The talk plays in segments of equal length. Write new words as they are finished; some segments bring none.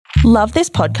Love this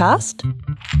podcast?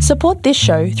 Support this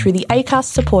show through the Acast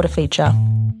supporter feature.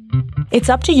 It's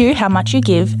up to you how much you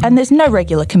give, and there's no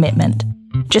regular commitment.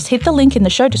 Just hit the link in the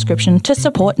show description to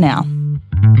support now.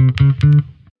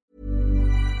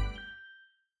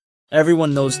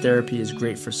 Everyone knows therapy is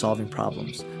great for solving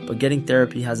problems, but getting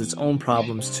therapy has its own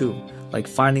problems too, like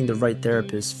finding the right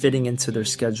therapist, fitting into their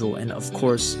schedule, and of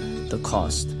course, the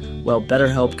cost. Well,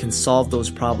 BetterHelp can solve those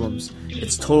problems.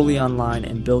 It's totally online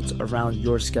and built around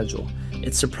your schedule.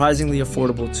 It's surprisingly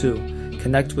affordable too.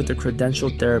 Connect with a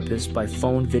credentialed therapist by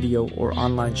phone, video, or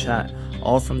online chat,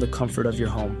 all from the comfort of your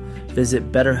home.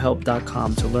 Visit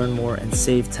BetterHelp.com to learn more and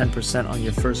save 10% on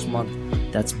your first month.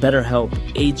 That's BetterHelp,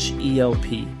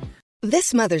 H-E-L-P.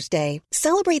 This Mother's Day,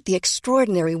 celebrate the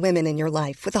extraordinary women in your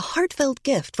life with a heartfelt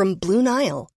gift from Blue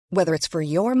Nile. Whether it's for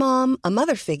your mom, a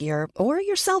mother figure, or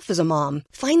yourself as a mom,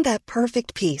 find that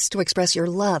perfect piece to express your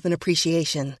love and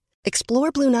appreciation.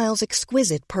 Explore Blue Nile's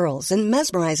exquisite pearls and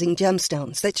mesmerizing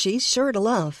gemstones that she's sure to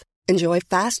love. Enjoy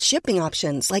fast shipping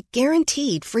options like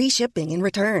guaranteed free shipping and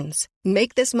returns.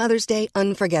 Make this Mother's Day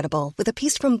unforgettable with a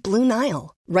piece from Blue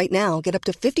Nile. Right now, get up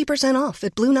to 50% off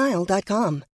at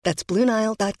BlueNile.com. That's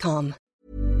BlueNile.com.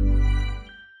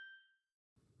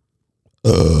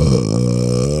 That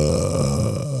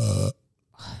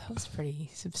was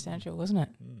pretty substantial, wasn't it?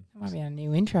 That might be our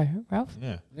new intro, Ralph.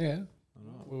 Yeah. Yeah.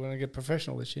 We want to get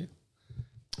professional this year.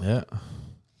 Yeah.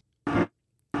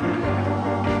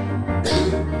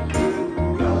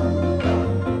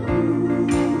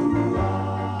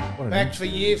 Back for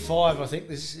year 5, I think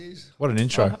this is. What an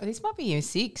intro. Oh, this might be year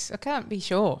 6. I can't be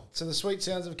sure. So the sweet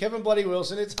sounds of Kevin Bloody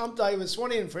Wilson. It's Hump Day with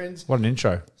Swanee and Friends. What an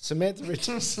intro. Samantha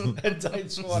Richardson and Dane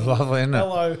Swan. Lovely, isn't it?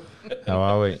 Hello. How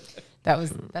are we?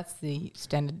 That's the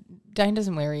standard. Dane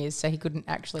doesn't wear ears, so he couldn't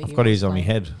actually. I've got ears on my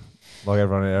head. Like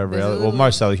every other, well,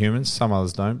 most other humans. Some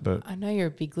others don't, but I know you're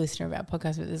a big listener of our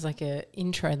podcast, but there's like a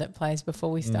intro that plays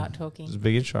before we start talking. it's a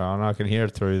big intro. I know I can hear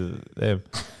it through them.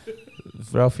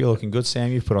 Ralph, you're looking good.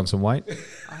 Sam, you've put on some weight.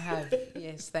 I have,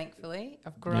 yes, thankfully.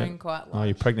 I've grown quite Oh, large.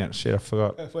 you're pregnant. Shit, I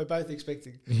forgot. We're both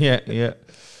expecting. Yeah.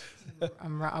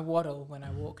 I waddle when I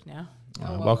walk now.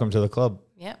 Oh, well. Welcome to the club.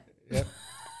 Yep. Yep.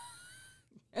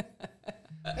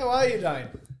 How are you, Dane?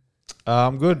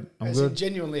 I'm good. I'm As in good.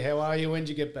 genuinely, how are you? When did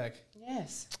you get back?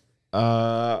 Yes.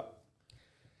 I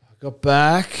got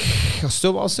back. I was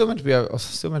still meant to be able.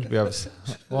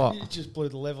 What? You just blew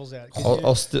the levels out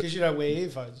I'll still. because you don't wear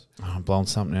earphones. Oh, I'm blowing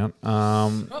something out.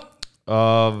 I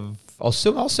was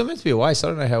still meant to be away, so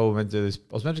I don't know how we were meant to do this.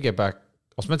 I was meant to get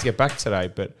back today,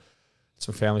 but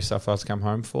some family stuff I had to come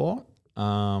home for.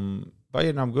 But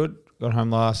yeah, no, I'm good. Got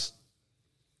home last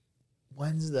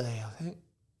Wednesday, I think.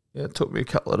 Yeah, it took me a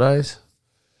couple of days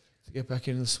to get back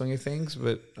into the swing of things,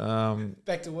 but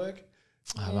Back to work?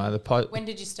 I don't know, When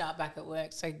did you start back at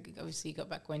work? So obviously you got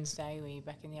back Wednesday. Were you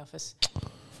back in the office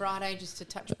Friday just to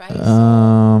touch base?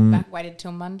 Waited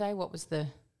till Monday? What was the...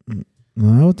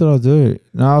 No, what did I do?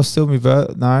 No, I was still no, I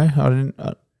didn't.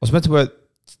 I was meant to work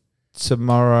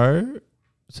tomorrow.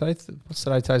 What's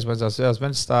today? Today's Wednesday. I was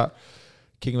meant to start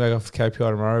kicking back off the KPI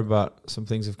tomorrow, but some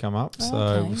things have come up,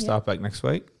 so we'll start back next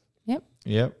week.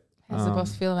 Yep. How's the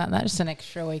boss feel about that? Just an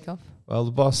extra week off? Well,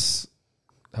 the boss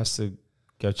has to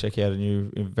go check out a new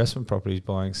investment property he's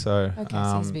buying, so, so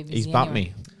he's a bit busy he's bumped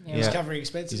anyway. me. He's covering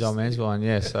expenses. His old man's buying,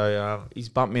 yeah. So he's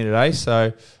bumped me today,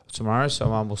 so tomorrow. So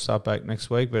we'll start back next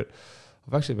week. But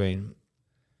I've actually been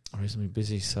reasonably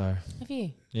busy. So have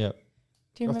you? Yeah.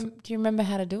 Do you remember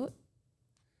how to do it?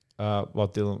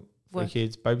 What dealing for the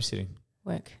kids, babysitting.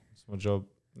 Work. It's my job.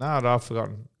 No, I've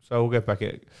forgotten. So we'll get back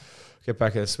at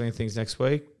the swing of things next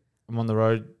week. I'm on the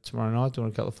road tomorrow night doing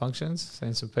a couple of functions,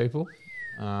 seeing some people.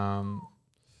 What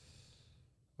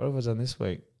have I done this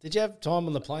week? Did you have time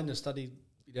on the plane to study,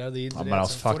 the ins and I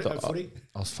outs was of footy?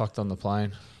 I was fucked on the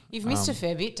plane. You've missed a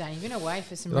fair bit, Dane. You've been away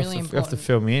for some really important... You have to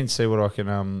fill me in, see what I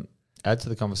can add to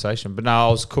the conversation. But no, I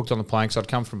was cooked on the plane because I'd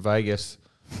come from Vegas.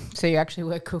 So you actually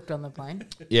were cooked on the plane?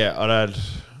 Yeah, I'd had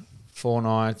 4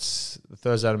 nights,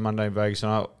 Thursday and Monday in Vegas,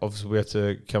 and obviously we had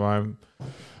to come home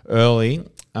early.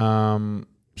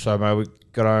 So mate, we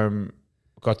got home,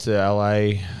 got to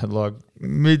LA at like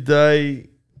midday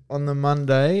on the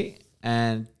Monday,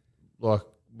 and like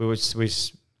we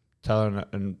Taylor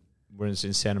and we're in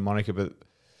Santa Monica, but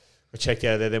we checked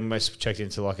out of there. Then we checked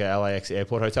into like a LAX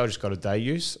airport hotel. Just got a day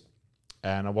use,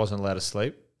 and I wasn't allowed to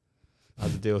sleep. I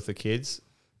had to deal with the kids.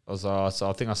 So I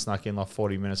think I snuck in like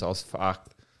 40 minutes. I was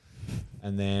fucked,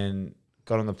 and then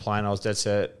got on the plane. I was dead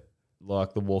set,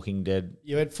 like The Walking Dead.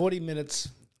 You had 40 minutes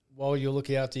while you were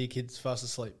looking after your kids fast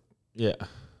asleep. Yeah,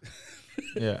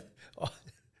 yeah.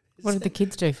 What did the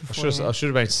kids do for 4 I should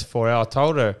have been 4 hours.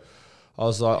 I I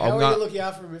was like, How are you looking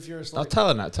after him if you're asleep? I'll tell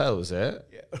her that. Taylor was there.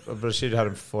 Yeah. But she'd had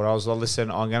him before. I was like,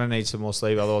 listen, I'm going to need some more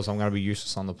sleep. Otherwise, I'm going to be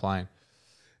useless on the plane.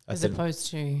 As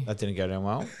opposed to... That didn't go down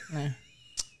well. No.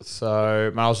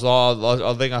 So, man, I was like,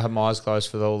 I think I had my eyes closed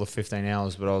for all the 15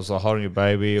 hours, but I was like holding a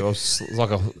baby. I was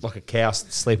like a cow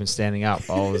sleeping standing up.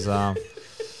 I was, fuck,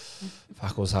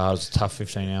 it was hard. It was a tough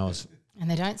 15 hours. And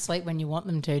they don't sleep when you want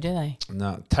them to, do they?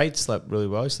 No, Tate slept really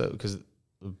well. He slept because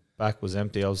the back was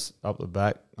empty. I was up the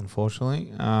back,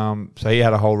 unfortunately. So he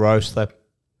had a whole row, slept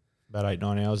about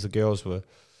 8-9 hours. The girls were a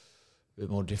bit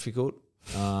more difficult.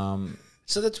 So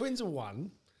the twins are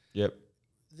one. Yep.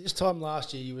 This time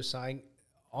last year, you were saying,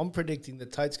 I'm predicting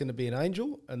that Tate's going to be an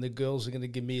angel and the girls are going to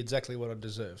give me exactly what I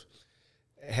deserve.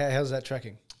 How's that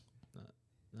tracking?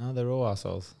 No, they're all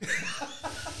assholes.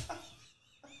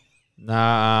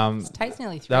 Nah, Tate's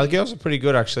nearly 3. the girls are pretty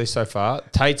good actually so far.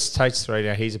 Tate's 3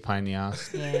 now. He's a pain in the ass.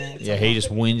 Yeah, he just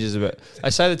whinges a bit. They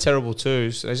say they're terrible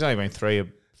too. So he's only been 3 or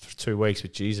 2 weeks,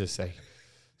 but Jesus, they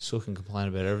still can complain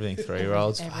about everything.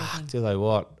 3-year-olds, fuck, do they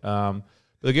what?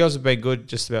 But the girls have been good.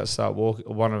 Just about to start walking.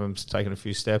 One of them's taken a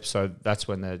few steps, so that's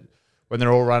when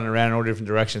they're all running around in all different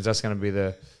directions. That's going to be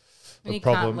the you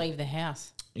problem. Can't leave the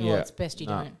house. Well, it's best you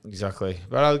don't. Exactly.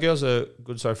 But the girls are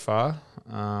good so far.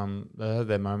 They have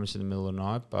their moments in the middle of the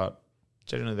night, but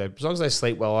generally, as long as they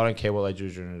sleep well, I don't care what they do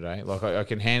during the day. Like I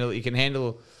can handle. You can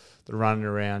handle the running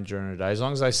around during the day as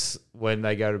long as when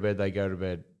they go to bed, they go to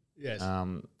bed. Yes.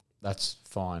 That's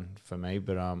fine for me.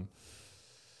 But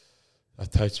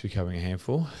Tate's becoming a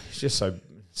handful. He's just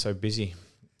so busy.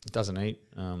 He doesn't eat.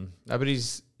 No, but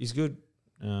he's good.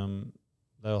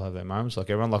 They all have their moments, like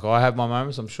everyone. Like I have my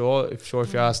moments. I'm sure. If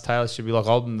you ask Taylor, she'd be like,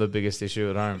 "I'm the biggest issue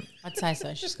at home." I'd say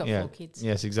so. She's got 4 kids.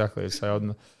 Yes, exactly.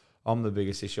 So I'm the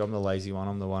biggest issue. I'm the lazy one.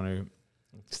 I'm the one who.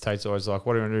 Tate's always like,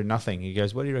 "What do you want to do?" Nothing. He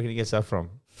goes, "Where do you reckon he gets that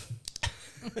from?"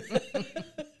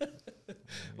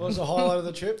 What was the highlight of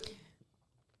the trip?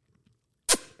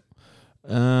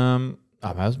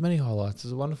 There's many highlights.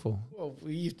 It's wonderful. Well,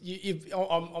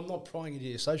 I'm not prying into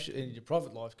your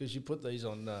private life because you put these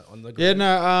on the group. Yeah,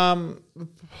 no.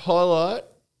 Highlight.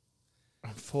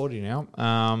 I'm 40 now.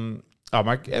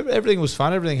 Everything was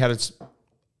fun. Everything had its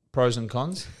pros and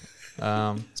cons.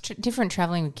 It's different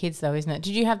traveling with kids, though, isn't it?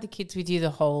 Did you have the kids with you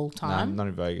the whole time? No, not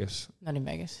in Vegas. Not in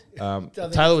Vegas.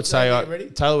 Taylor would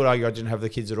Taylor would argue I didn't have the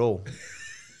kids at all.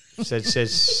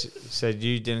 said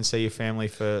you didn't see your family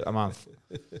for a month.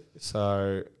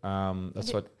 So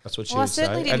that's what she would say. I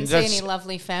certainly didn't see any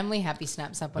lovely family happy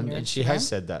snaps up on your Instagram. And she has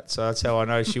said that, so that's how I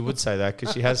know she would say that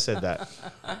because she has said that.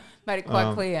 Made it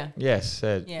quite clear. Yes,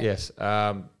 yes.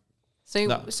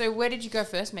 So where did you go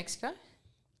first? Mexico?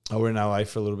 I were in LA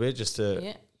for a little bit just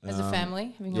to as a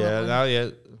family.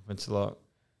 Went to like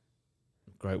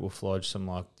Great Wolf Lodge, some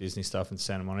like Disney stuff in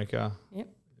Santa Monica. Yep.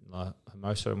 Like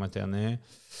Hermosa, went down there.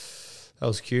 That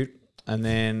was cute, and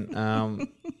then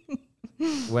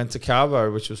went to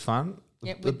Cabo, which was fun.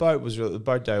 Yep, the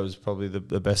boat day was probably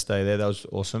the best day there. That was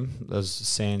awesome. That was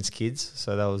Sans kids,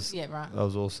 so that was That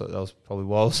was probably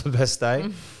the best day.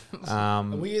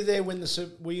 Were you there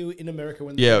were you in America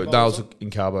when? That was in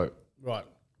Cabo. Right.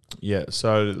 Yeah,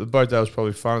 so the boat day was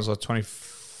probably fun. It was like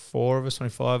 24 of us,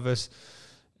 25 of us,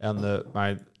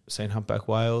 and seen humpback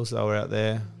whales. They were out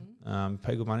there.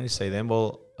 Paid good money to see them.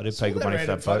 Well, I did pay good money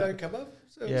for that boat. Come up.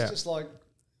 So it was just like,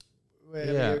 we're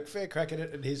having a fair crack at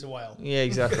it, and here's a whale. Yeah,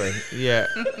 exactly. Yeah.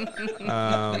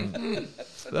 That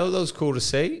was cool to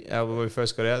see when we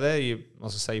first got out there. You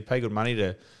pay good money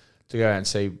to go out and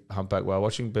see humpback whale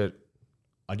watching, but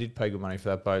I did pay good money for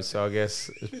that boat, so I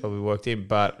guess it's probably worked in.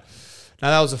 But no,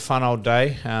 that was a fun old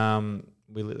day.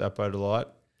 We lit that boat alight.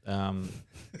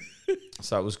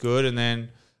 So it was good, and then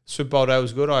Super Bowl day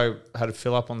was good. I had a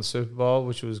fill up on the Super Bowl,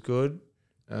 which was good.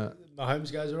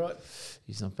 Mahomes goes all right.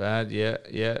 He's not bad. Yeah.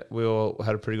 We all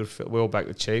had a pretty good. We all backed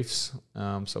the Chiefs,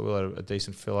 so we all had a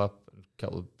decent fill up. A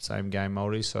couple of same game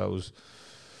multis, so it was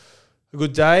a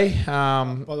good day.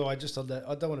 By the way, just on that,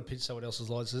 I don't want to pitch someone else's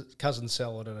lines. Cousin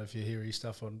Sal, I don't know if you hear his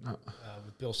stuff on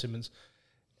with Bill Simmons.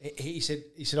 He said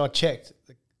I checked.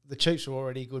 The Chiefs were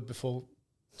already good before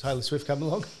Taylor Swift came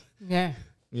along. Yeah.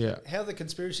 Yeah. How are the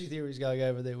conspiracy theories going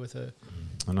over there with her?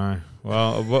 I know.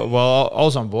 Well, I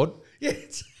was on board. Yeah,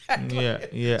 exactly.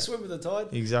 Yeah. Swim with the tide.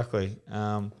 Exactly.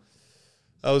 That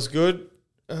was good.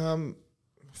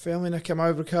 Family that came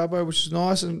over to Cabo, which is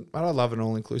nice, and I love an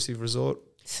all-inclusive resort.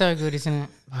 So good, isn't it?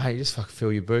 Hey, you just fucking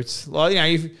fill your boots. Like,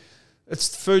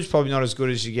 it's food's probably not as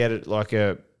good as you get at like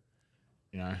a,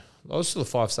 it's still a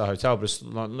 5-star hotel, but it's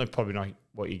probably not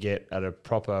what you get at a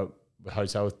proper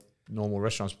hotel with normal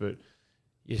restaurants, but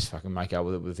you just fucking make up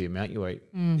with it with the amount you eat.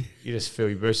 You just fill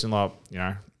your boots and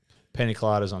pina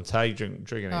coladas on tag,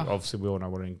 drinking it. Obviously, we all know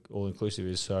what all inclusive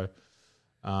is. So,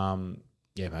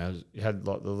 yeah, man, you had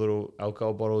like the little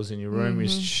alcohol bottles in your room.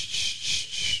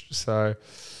 So,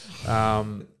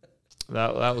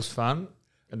 that was fun.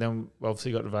 And then we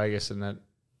obviously got to Vegas, and that.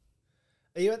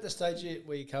 Are you at the stage yet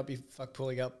where you can't be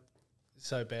pulling up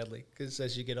so badly? Because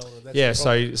as you get older, that's yeah. the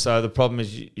problem. So the problem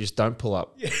is you just don't pull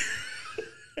up.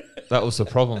 That was the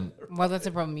problem. Well, that's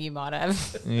a problem you might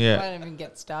have. Yeah. I don't even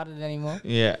get started anymore.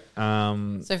 Yeah.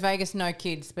 So Vegas, no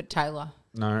kids, but Taylor.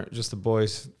 No, just the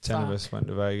boys. 10 of us went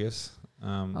to Vegas.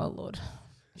 Oh Lord.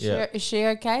 Yeah. Is she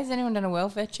okay? Has anyone done a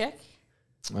welfare check?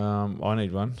 I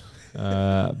need one.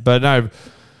 But no,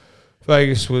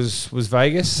 Vegas was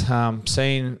Vegas.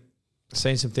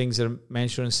 Seen some things that a man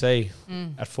shouldn't see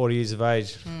at 40 years of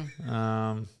age.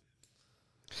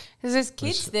 Because there's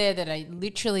kids there that are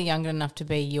literally young enough to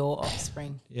be your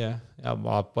offspring. Yeah,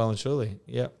 well and truly,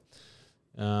 yeah.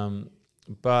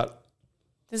 But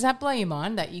does that blow your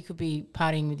mind that you could be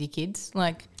partying with your kids?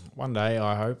 Like one day,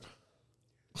 I hope.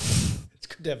 It's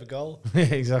good to have a goal. Yeah,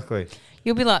 exactly.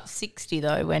 You'll be like 60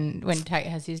 though when Tate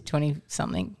has his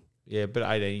 20-something. Yeah, but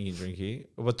 18 you can drink here.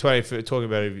 Well, 20, talking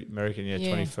about American,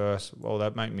 21st. Well,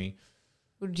 that make me.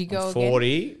 Would you go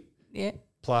 40? Again? Yeah.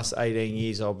 Plus 18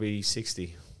 years, I'll be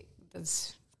 60.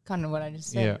 That's kind of what I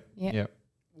just said. Yeah.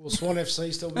 Will Swan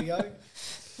FC still be going?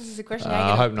 This is a question.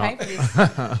 I hope not. For this?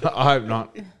 I hope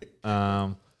not.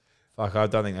 I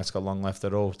don't think that's got long left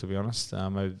at all, to be honest.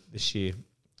 Maybe this year.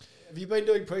 Have you been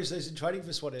doing pre-season training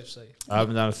for Swan FC? I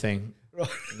haven't done a thing. Right.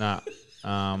 No.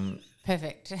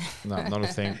 Perfect. No, not a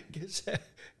thing.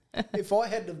 If I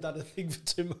hadn't have done a thing for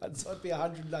 2 months, I'd be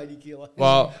 180 kilos.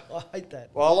 Well, I hate that.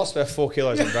 Well, I lost about 4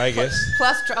 kilos in Vegas.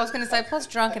 I was going to say, plus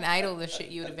drunk and ate all the shit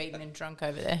you would have eaten and drunk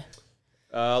over there.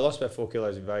 I lost about 4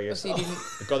 kilos in Vegas. So you didn't.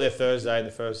 I got there Thursday, and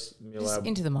the first meal I had.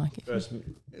 Into the mic.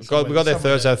 We got there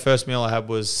Thursday. The first meal I had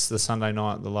was the Sunday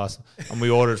night, the last. And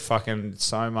we ordered fucking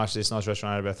so much at this nice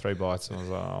restaurant. I had about 3 bites, and I was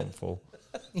like, oh, I'm full.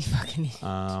 You fucking.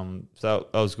 So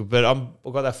that was good. But I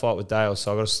got that fight with Dale,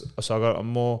 so I got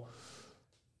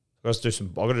to do some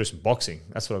boxing.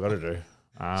 That's what I got to do.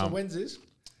 So when's this?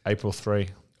 April 3.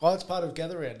 Oh, it's part of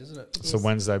Gather Round, isn't it? It's the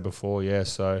Wednesday before, yeah.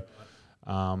 So,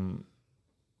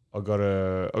 I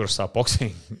gotta start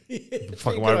boxing.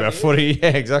 Fucking worry about footy. Yeah,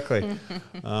 exactly.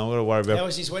 I gotta worry about. How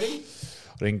was his wedding?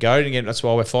 I didn't go again. That's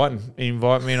why we're fighting. He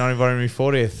invited me, and I invited me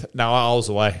 40th. No, I was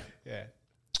away. Yeah,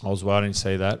 I was away. I didn't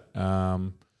see that.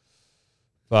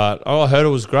 But I heard it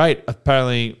was great.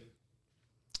 Apparently,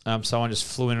 someone just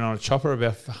flew in on a chopper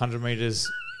about 100 meters.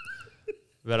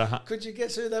 Could you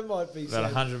guess who that might be? About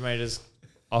 100 meters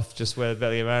off, just where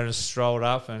the American just strolled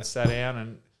up and sat down,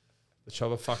 and the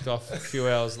chopper fucked off a few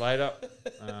hours later.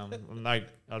 No,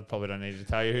 I probably don't need to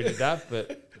tell you who did that,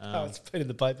 but it's been in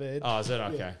the paper. Ed. Oh, is it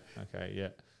okay? Yeah. Okay, yeah.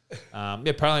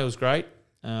 Apparently it was great.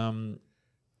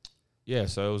 Yeah,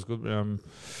 so it was good.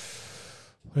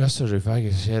 What else did I do?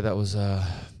 Vegas. Yeah, that was.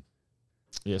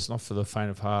 It's not for the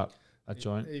faint of heart. That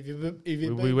joint.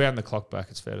 We wound the clock back.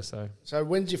 It's fair to say. So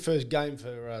when's your first game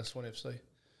for Swan FC?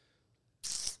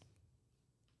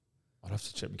 I'd have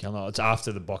to check my calendar. It's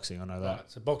after the boxing. I know that. Right,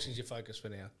 so boxing's your focus for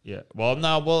now. Yeah. Well,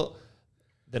 no. Well,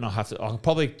 then I'll have to. I'll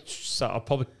probably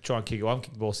try and kick it. I haven't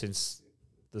kicked the ball since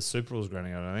the Super was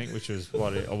running out, I think, which was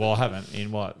what. I haven't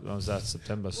in what was that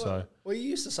September. Well, you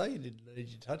used to say you didn't need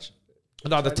your touch.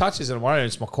 No, the touch isn't worrying.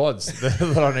 It's my quads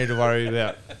that I need to worry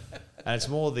about, and it's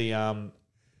more the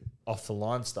off the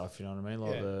line stuff. You know what I mean?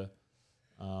 Like the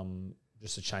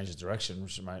just to change the direction.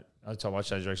 Which, mate, every time I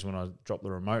change direction when I drop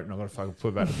the remote, and I've got to fucking put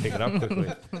it back to pick it up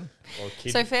quickly.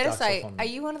 So fair to say, are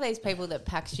you one of these people that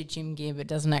packs your gym gear but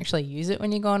doesn't actually use it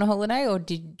when you go on a holiday, or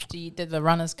did the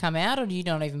runners come out, or do you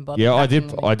not even bother? Yeah, I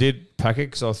did pack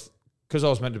it because I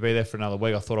was meant to be there for another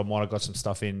week. I thought I might have got some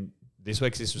stuff in this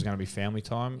week because this was going to be family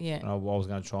time. Yeah, and I was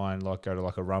going to try and go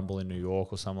to a Rumble in New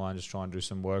York or something and just try and do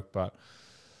some work. But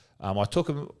I took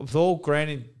them with all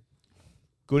granted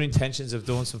good intentions of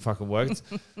doing some fucking work.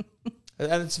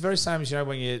 And it's the very same as,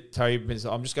 when you tell your business,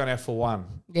 I'm just going out for one.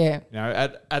 Yeah.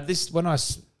 At this, when I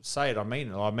say it, I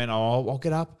mean it. I'll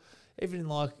get up. Even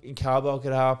in Carbo, I'll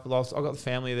get up. I've got the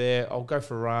family there. I'll go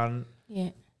for a run. Yeah.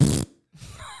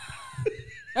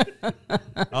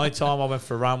 The only time I went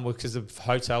for a run was because the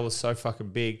hotel was so fucking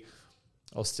big.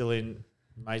 I was still in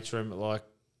mate's room at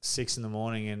 6 a.m.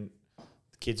 and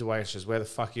the kids away. She was, where the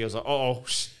fuck are you? I was like, oh,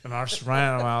 and I just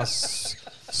ran and I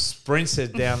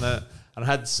sprinted down the... And I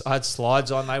had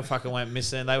slides on. They fucking went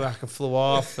missing. They fucking flew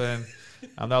off. And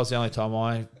that was the only time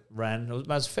I ran. It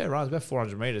was a fair run. It was about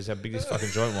 400 metres, how big this fucking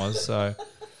joint was. So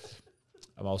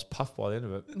I was puffed by the end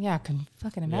of it. Yeah, I can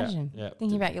fucking imagine. Yeah.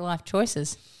 Thinking about your life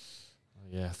choices.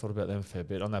 Yeah, I thought about them a fair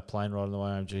bit on that plane ride on the way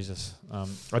home. Jesus,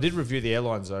 I did review the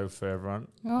airlines though for everyone.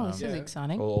 Oh, this is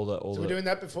exciting. All So we're doing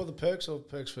that before the perks or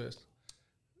perks first?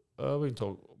 We can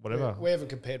talk whatever. We haven't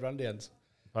compared rundowns.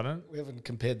 Pardon? We haven't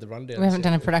compared the rundowns. We haven't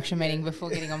done a production meeting before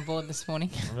getting on board this morning.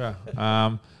 Yeah.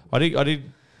 I did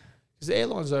because the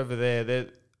airlines over there,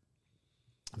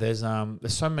 there's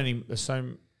so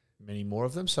many more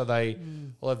of them, so they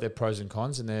all have their pros and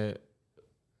cons, and I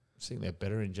think they're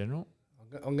better in general.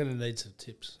 I'm going to need some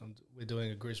tips. We're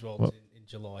doing a Griswold in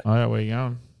July. Oh yeah, where are you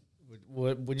going?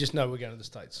 We just know we're going to the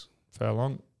States. For how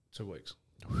long? 2 weeks.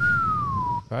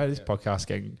 Right, this podcast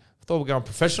getting. I thought we were going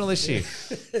professional this year.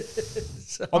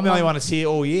 I'm the only one that's here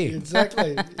all year.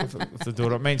 Exactly. If to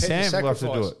do it, I mean, Sam will have to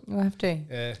do it. We'll have to.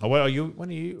 Yeah. Oh, where are you? When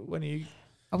are you?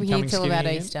 I'll be here becoming till about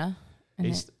skinny again? Easter.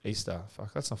 And Easter.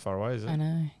 Fuck, that's not far away, is it? I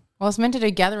know. Well, I was meant to do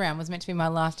gather round. Was meant to be my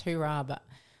last hurrah, but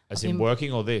As in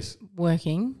working or this?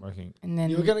 working. And then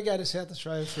You were going to go to South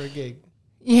Australia for a gig.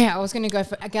 Yeah, I was going to go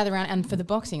for a gather round and for the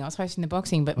boxing. I was hosting the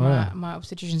boxing, but my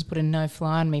obstetricians put a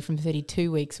no-fly on me from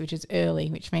 32 weeks, which is early,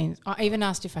 which means I even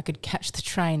asked if I could catch the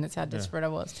train. That's how desperate I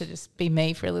was to just be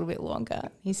me for a little bit longer.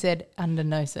 He said, under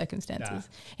no circumstances. Nah.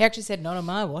 He actually said, not on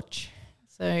my watch.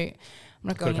 So I'm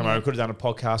not going to come over. Could have done a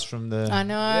podcast from the I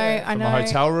know. the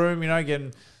hotel room,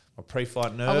 getting my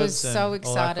pre-flight nerves. I was so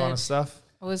excited. All that kind of stuff.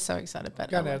 I was so excited. But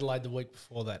Going to Adelaide the week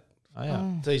before that. Oh,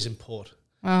 yeah. D's in Port.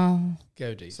 Oh.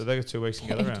 Go D's. So they got 2 weeks to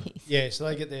get around. Yeah, so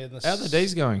they get there. How are the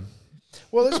D's going?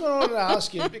 Well, that's what I wanted to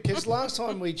ask you, because last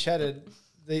time we chatted,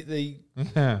 the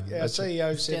our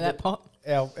CEO said that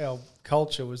our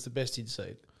culture was the best he'd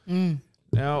seen.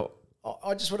 Now,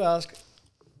 I just want to ask,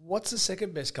 what's the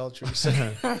second best culture you've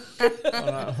seen?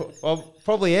 well,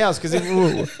 probably ours,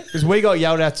 because we got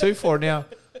yelled at too for it. Now,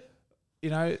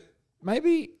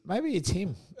 maybe it's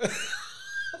him.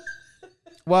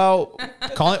 Well,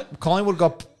 Collingwood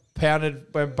got pounded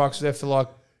when Bucks were there for like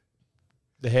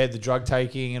the drug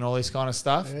taking and all this kind of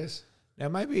stuff. Yes.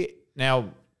 Now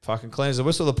fucking cleans the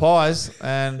whistle of the Pies,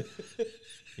 and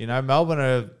Melbourne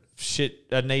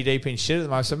are knee deep in shit at the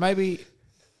moment. So maybe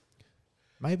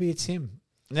it's him.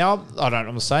 Now I'm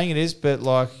not saying it is, but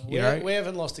we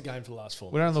haven't lost a game for the last 4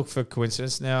 months. We don't look for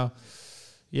coincidence now.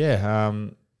 Yeah.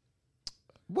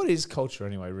 What is culture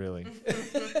anyway? Really.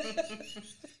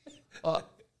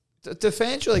 Do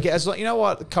fans really get? You know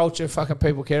what culture fucking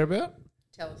people care about?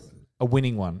 Tell us. A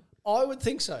winning one. I would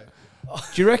think so.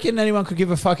 Do you reckon anyone could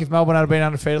give a fuck if Melbourne had been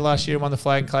undefeated last year and won the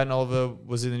flag and Clayton Oliver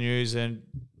was in the news and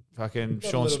fucking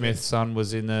Sean Smith's son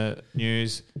was in the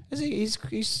news?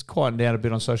 He's quieting down a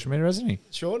bit on social media, hasn't he?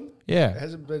 Sean? Yeah.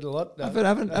 Hasn't been a lot. No. I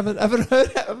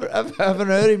haven't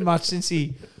heard him much since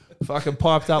he fucking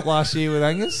piped up last year with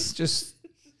Angus.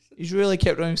 He's really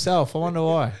kept to himself. I wonder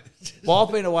why. Well,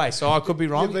 I've been away, so I could be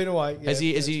wrong. You've been away. Yeah, has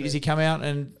he come out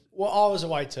and? Well, I was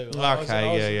away too.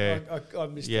 I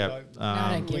missed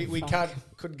it. We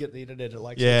couldn't get the internet at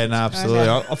Lakeside. Yeah, no, absolutely.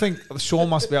 I think Sean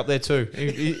must be up there too.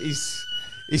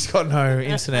 He's got no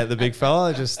internet. The big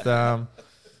fella, just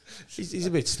he's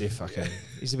a bit stiff.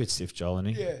 He's a bit stiff, Joel,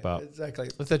 isn't he? Yeah, but exactly.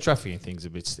 The trafficking thing's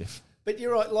a bit stiff. But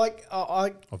you're right.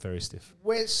 Very stiff.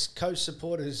 West Coast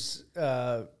supporters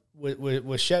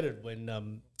were shattered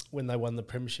when they won the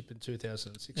premiership in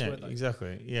 2006. Yeah, weren't they?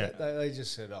 Exactly. Yeah, they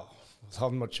just said, "Oh,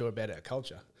 I'm not sure about our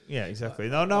culture." Yeah, exactly.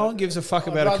 No one gives a fuck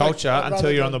about a culture until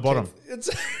you're on the bottom.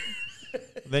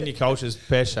 Then your culture's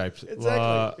pear-shaped.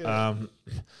 Exactly.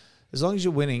 As long as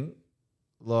you're winning,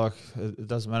 it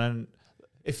doesn't matter. And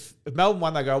if Melbourne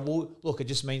won, they go, well, look, it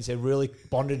just means they're really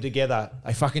bonded together.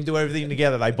 They fucking do everything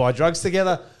together. They buy drugs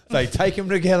together. They take them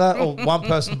together, or one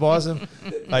person buys them.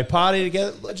 They party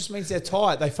together. It just means they're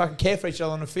tight. They fucking care for each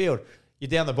other on the field. You're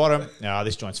down the bottom. No,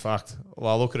 this joint's fucked.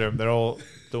 Well, look at them. They're all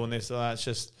doing this. It's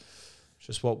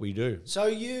just what we do. So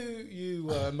you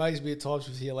amaze me at times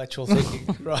with your lateral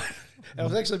thinking, right? I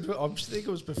think it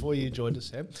was before you joined us,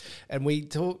 Sam, and we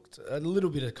talked a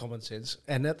little bit of common sense.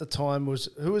 And at the time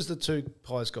who was the two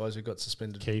Pies guys who got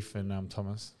suspended? Keith and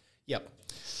Thomas. Yep.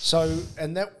 So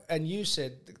and you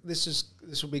said this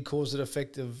will be cause and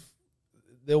effect of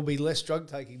there'll be less drug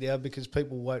taking now because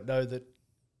people won't know that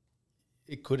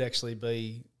it could actually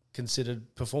be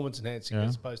considered performance enhancing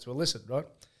as opposed to illicit, right?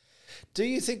 Do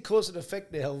you think cause and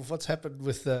effect now of what's happened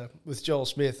with Joel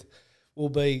Smith will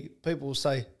be people will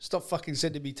say, stop fucking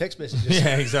sending me text messages?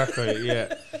 Yeah, exactly.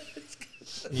 Yeah.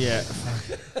 Yeah.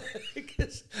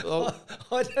 Because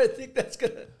I don't think that's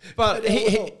going to... But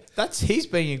he's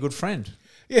being a good friend.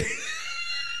 Yeah.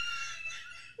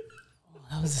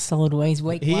 That was a solid ways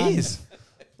week he one. He is.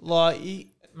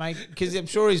 Mate, because I'm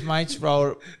sure his mates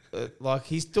roll...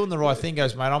 he's doing the right thing,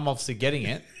 goes, mate, I'm obviously getting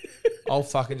it. I'll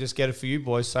fucking just get it for you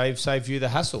boys, save you the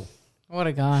hassle. What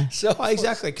a guy. So Oh,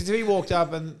 exactly, because if he walked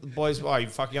up and the boys, you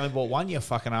only bought one, you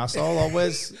fucking asshole. Like,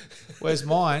 where's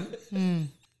mine?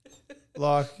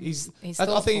 Like He's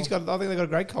I think they've got a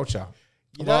great culture.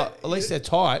 You Like, know- at least they're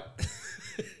tight.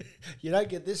 You don't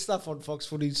get this stuff on Fox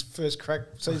Footy's first crack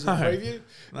season No. preview.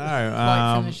 Like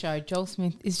from No, the show, Joel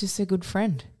Smith is just a good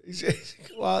friend.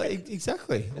 well,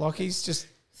 exactly. Like he's just,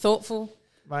 Thoughtful.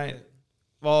 mate.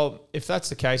 Well, if that's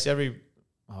the case, I don't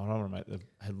want to make the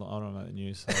headline. I don't want to make the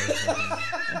news.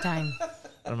 Dane.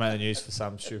 I don't make the news for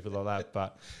something stupid like that.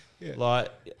 But like,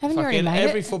 Haven't you already fucking made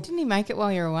every it? Didn't he make it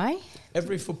while you're away?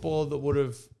 every footballer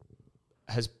that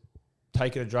has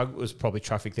taken a drug was probably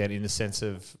trafficked down in the sense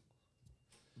of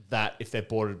that if they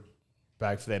bought a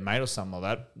bag for their mate or something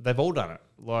like that, they've all done it.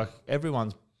 Like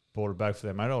everyone's bought a bag for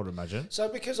their mate, I would imagine. So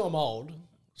because I'm old,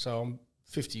 so I'm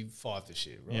 55 this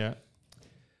year, right? Yeah.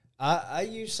 Are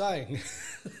you saying,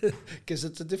 because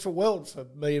it's a different world for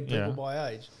me and people Yeah. my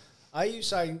age, are you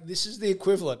saying this is the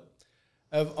equivalent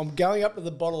of I'm going up to the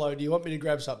bottle-o, do you want me to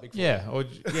grab something for Yeah. Or,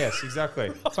 yes,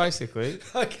 exactly. Basically. you?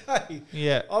 Okay.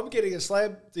 Yeah. I'm getting a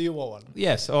slab, do you want one?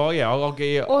 Yes. Oh, yeah. I'll get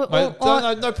you. Or- Mate,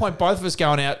 or- no point both of us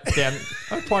going out down.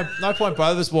 No point both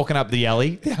of us walking up the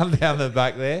alley down the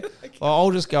back there.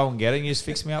 I'll just go and get it and you just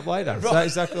fix me up later. Right. So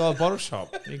exactly like a bottle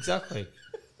shop. Exactly.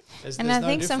 There's And I no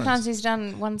think difference. sometimes he's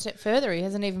done one step further. He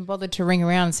hasn't even bothered to ring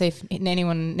around and see if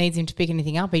anyone needs him to pick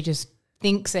anything up. He just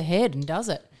thinks ahead and does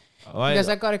it. I- Because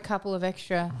I got a couple of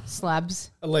extra slabs.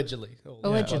 Allegedly.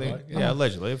 Allegedly. Yeah,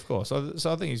 allegedly, of course. So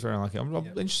I think he's very unlucky. I'm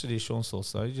interested in Sean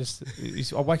Sauce, though. I'm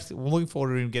looking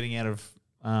forward to him getting out of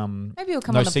Maybe he'll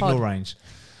come no on the signal pod. range.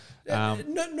 Not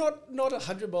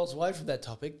 100 miles away from that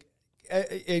topic.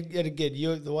 And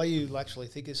again, the way you actually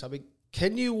think of something,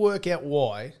 can you work out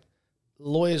why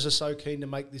lawyers are so keen to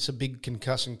make this a big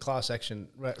concussion class action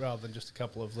rather than just a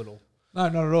couple of little... No,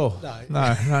 not at all. No.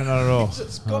 No, not at all.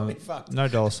 It's got me fucked. No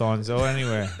dollar signs or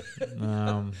anywhere.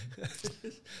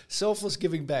 Selfless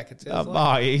giving back, it sounds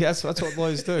like. That's what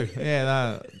lawyers do. Yeah,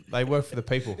 no, they work for the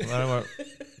people. They don't work.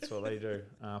 That's what they do.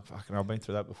 Fucking, I've been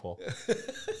through that before.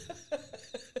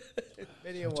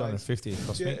 Many a ways. 250 it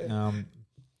cost me. Yeah.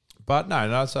 But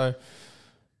no. So,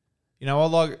 I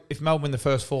like if Melbourne win the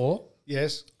first four.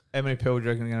 Yes. How many people do you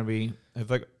reckon are going to be? I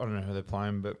don't know who they're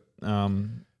playing, but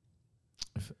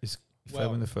if they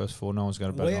win the first four, no one's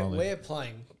going to bat an eyelid. We're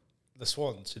playing the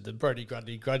Swans in the Brodie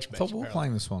Grundy grudge match. I thought we were apparently.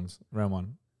 playing the Swans round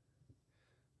one.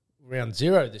 Round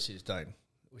 0 this is, Dane,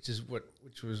 which was where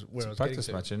It's I a was getting practice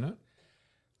to. match, isn't it?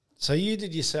 So you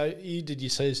did your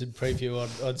season preview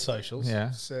on socials.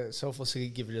 Yeah. So selflessly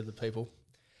giving it to the people,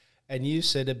 and you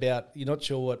said about you're not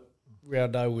sure what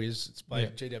round O is. It's by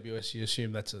GWS. You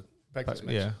assume that's a practice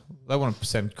match. Yeah, they want to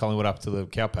send Collingwood up to the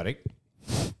cow paddock,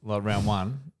 like round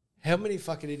one. How many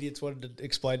fucking idiots wanted to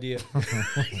explain to you?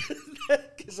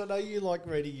 Because I know you like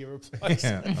reading your replies.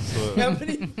 Yeah, absolutely. How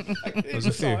many fucking There's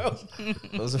a few. idiots?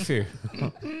 There's a few.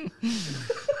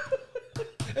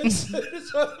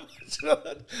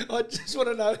 I just want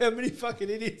to know how many fucking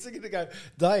idiots are going to go,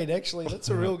 Dane, actually, that's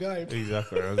a real game.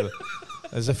 Exactly.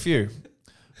 There's a few.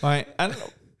 Mate, and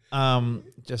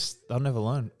they'll never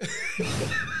learn. I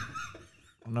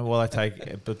don't know why they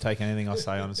take anything I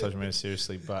say on social media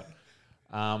seriously, but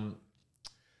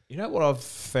you know what I've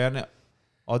found out?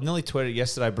 I nearly tweeted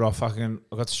yesterday, but I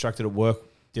got distracted at work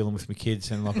dealing with my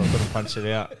kids and I couldn't punch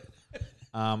it out.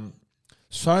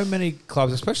 So many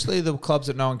clubs, especially the clubs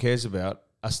that no one cares about,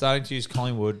 are starting to use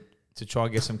Collingwood to try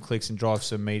and get some clicks and drive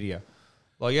some media.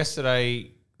 Like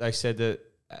yesterday, they said that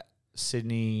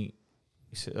Sydney,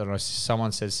 I don't know,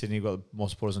 someone said Sydney got more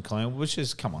supporters than Collingwood, which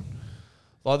is, come on.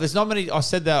 Like, there's not many, I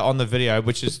said that on the video,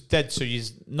 which is dead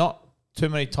serious. Not too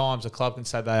many times a club can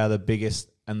say they are the biggest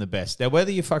and the best. Now,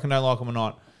 whether you fucking don't like them or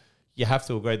not, you have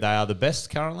to agree they are the best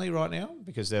currently right now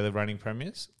because they're the reigning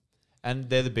premiers. And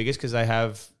they're the biggest because they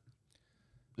have,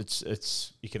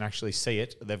 it's you can actually see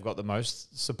it. They've got the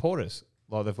most supporters.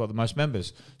 Like, they've got the most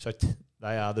members. So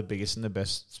they are the biggest and the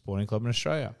best sporting club in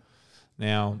Australia.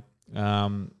 Now,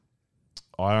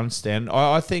 I understand.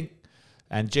 I think,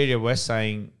 and GWS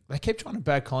saying, they keep trying to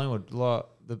bag Collingwood. Like,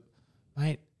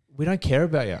 mate, we don't care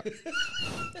about you.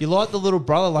 You like the little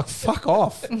brother, like, fuck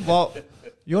off. Well,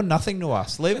 you're nothing to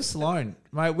us. Leave us alone.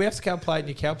 Mate, we have to come play in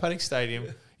your cow paddock stadium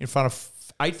in front of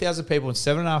 8,000 people and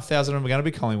 7,500 of them are going to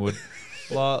be Collingwood.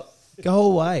 Like, go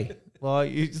away.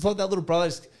 Like, it's like that little brother.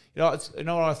 You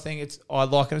know what I think? I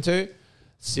liken it to?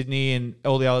 Sydney and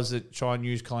all the others that try and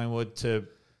use Collingwood to,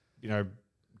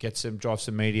 drive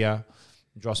some media,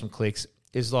 drive some clicks,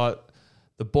 is like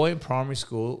the boy in primary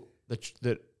school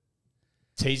that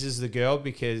teases the girl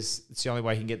because it's the only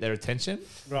way he can get their attention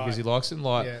because he likes him.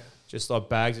 Just like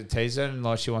bags and teases her and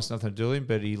like she wants nothing to do with him,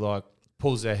 but he like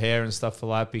pulls their hair and stuff for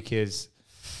that because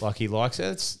like he likes it.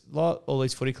 It's like all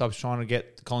these footy clubs trying to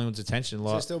get Collingwood's attention. Is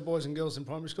Like, there still boys and girls in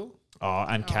primary school? oh,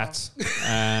 and cats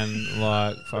and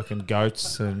like fucking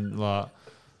goats and like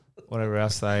whatever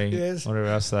else they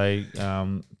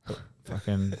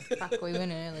fucking Fuck, we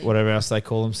went early. whatever else they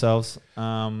call themselves.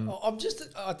 I'm just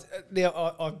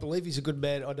now. I believe he's a good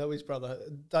man. I know his brother,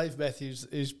 Dave Matthews,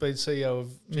 who's been CEO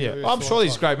of. Yeah, GWS I'm for sure a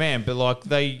he's a time. great man, but like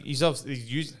he's obviously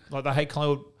used like they hate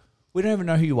Collingwood. We don't even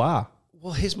know who you are.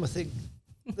 Well, here's my thing: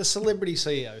 the celebrity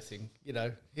CEO thing. You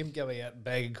know, him going out and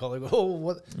bagging Collingwood. Oh,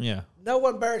 what? Yeah, No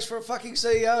one barracks for a fucking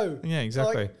CEO. Yeah,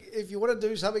 exactly. Like, if you want to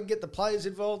do something, get the players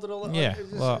involved and all that. Yeah, Like,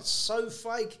 it's, well, it's so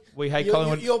fake. we hate You're-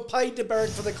 Collingwood. You're paid to barrack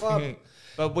for the club.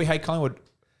 but we hate Collingwood.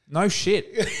 No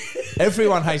shit.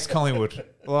 Everyone hates Collingwood.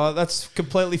 Well, that's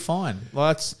completely fine.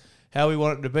 Like, that's how we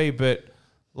want it to be. But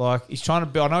like he's trying to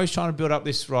build. I know he's trying to build up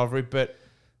this rivalry, but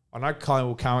I know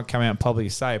Collingwood can't come out and publicly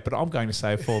say it. But I'm going to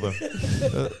say it for them.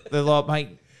 They're like,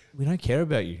 mate, we don't care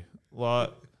about you.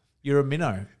 Like you're a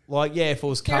minnow. Like yeah, if it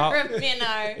was You're Carlton. a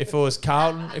minnow. If it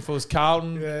was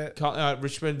Carlton, Yeah.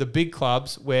 Richmond, the big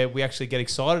clubs where we actually get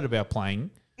excited about playing,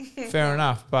 fair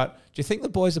enough. But do you think the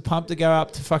boys are pumped to go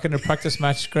up to fucking a practice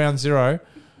match, ground zero,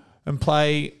 and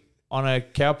play on a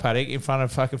cow paddock in front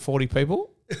of fucking 40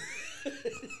 people?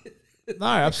 No,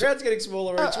 absolutely. Crowd's getting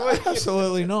smaller each week.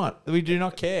 Absolutely not. We do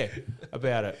not care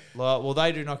about it. Like, well,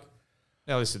 they do not.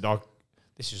 Now, listen,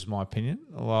 this is just my opinion.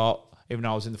 Well, even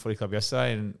though I was in the footy club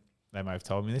yesterday and they may have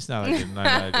told me this. No, they didn't. No,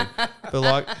 they didn't. But,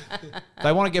 like,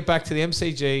 they want to get back to the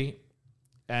MCG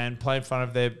and play in front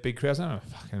of their big crowds. I don't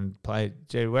fucking play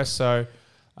GWS. So,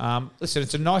 listen,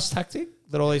 it's a nice tactic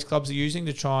that all these clubs are using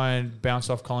to try and bounce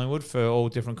off Collingwood for all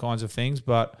different kinds of things,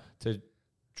 but to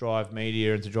drive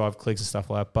media and to drive clicks and stuff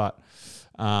like that. But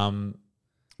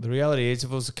the reality is,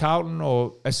 if it was Carlton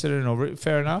or Essendon, or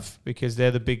fair enough, because they're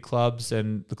the big clubs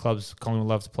and the clubs Collingwood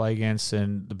love to play against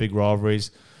and the big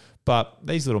rivalries. But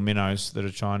these little minnows that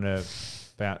are trying to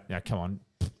come on,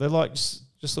 they're like just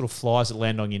little flies that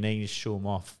land on your knee and you just shoo them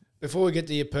off. Before we get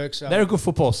to your perks, They're a good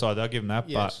football side, I'll give them that.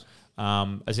 Yes.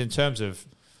 But as in terms of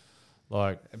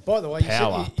like, And by the way,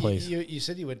 power, you please. said you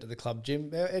said you went to the club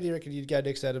gym. How do you reckon you'd go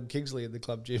next to Adam Kingsley in the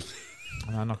club gym?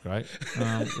 no, not great.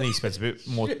 I think he spends a bit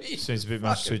more, spends a bit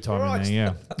much too time in Christ.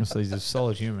 there. Yeah, so he's a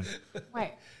solid human.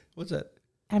 Wait, What's that?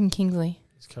 Adam Kingsley.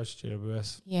 He's coach at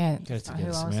GWS. Yeah, Get it that's together, who I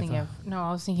was Samantha. thinking of. No,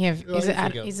 I was thinking of. Who Is are it? you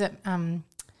thinking of? Is it?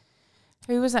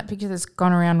 Who was that picture that's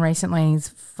gone around recently? And he's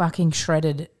fucking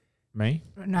shredded. Me?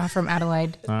 No, from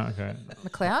Adelaide. Oh, okay.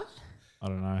 McLeod. I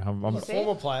don't know. I'm A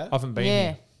former player. I haven't been Yeah,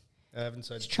 here. I haven't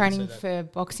seen. he's training for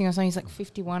boxing or something. He's like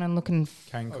 51 and looking.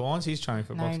 Kane Corns, he's training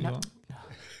for No, boxing. no. Well,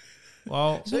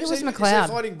 well, I think it was Is he McLeod.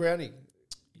 fighting Brownie?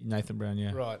 Nathan Brown,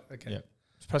 yeah. Right. Okay. Yeah.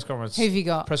 Press conference. Who have you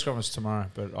got? Press conference tomorrow,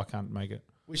 but I can't make it.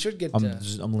 We should get.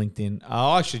 I'm linked in.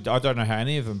 I don't know how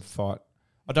any of them fight.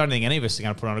 I don't think any of us are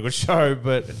going to put on a good show,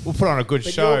 but we'll put on a good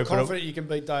but show. you're But confident you can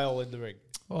beat Dale in the ring.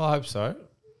 well, I hope so.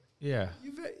 Yeah.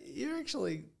 You're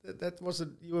actually that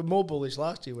wasn't. You were more bullish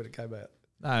last year when it came out.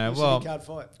 No, You said well, you can't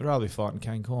fight. I'd rather be fighting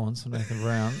Kane Corns than Nathan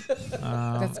Brown.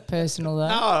 That's personal though.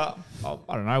 No,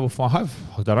 I don't know. We'll find.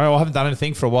 I don't know. I haven't done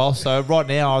anything for a while, so right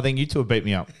now I think you two have beat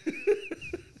me up.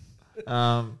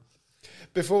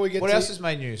 Before we get What to else has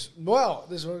made news? Well,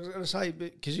 this is what I was going to say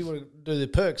because you want to do the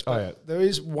perks, but yeah. there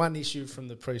is one issue from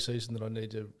the preseason that I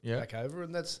need to Yeah. back over,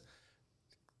 and that's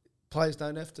players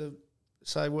don't have to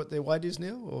say what their weight is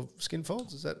now or skin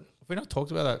folds. Is that Have we not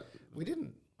talked about that? we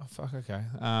didn't? Oh fuck. Okay.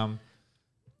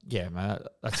 Yeah, man,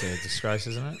 that's a disgrace,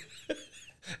 isn't it?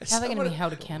 How are they going to be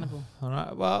held accountable? All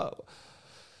right. Well,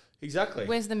 exactly.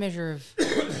 Where's the measure of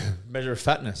Measure of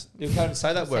fatness. You can't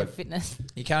say that word. fitness?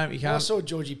 You can't. You Well, I can't. saw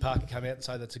Georgie Parker come out and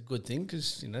say that's a good thing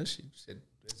because she said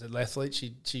as an athlete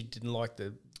she didn't like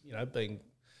the being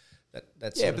that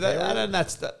Yeah, sort but of area.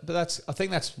 that's. I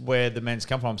think that's where the men's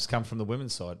come from. It's come from the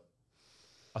women's side.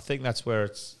 I think that's where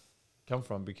it's come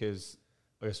from because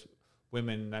I guess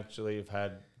women naturally have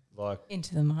had like.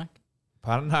 Into the mic.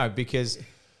 Pardon? No, because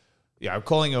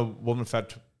calling a woman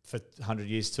fat for 100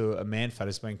 years to a man fat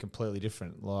has been completely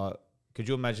different. Like, could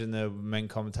you imagine the men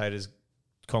commentators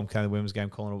commentating the women's game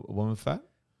calling a woman fat?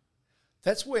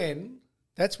 That's when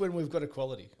we've got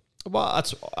equality. Well,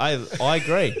 I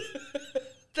agree.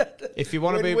 If you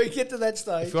want to When be, we get to that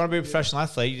stage, if you want to be a professional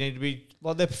athlete, you need to be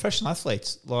like they're professional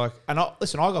athletes. Like, and I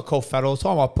got called fat all the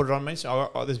time. I put it on mention. I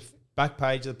got this back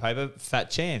page of the paper, Fat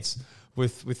Chance,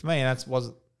 with me, and that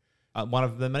was one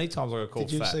of the many times I got called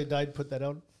did you fat. see Dane put that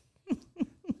on?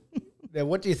 Now,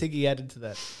 what do you think he added to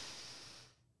that?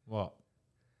 What?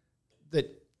 That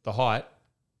The height?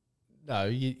 no,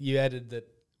 you added that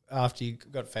after you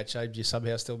got fat shaved, you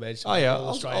somehow still managed to Oh, yeah. be I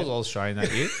was Australian. Australian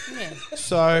that year. Yeah.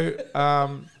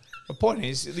 So, the point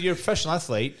is, you're a professional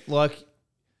athlete. Like,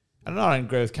 and I don't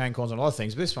agree with Kane Corns on a lot of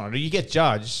things, but this one, you get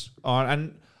judged on,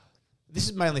 and this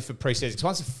is mainly for pre-season. Because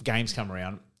once the games come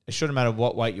around, it shouldn't matter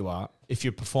what weight you are. If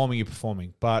you're performing, you're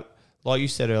performing. But like you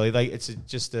said earlier,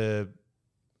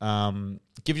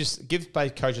 give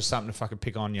both coaches something to fucking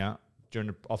pick on you during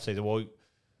the off season. Well,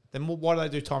 then why do they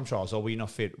do time trials? Or were you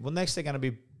not fit? Well, next they're going to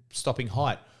be stopping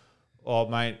height. Oh,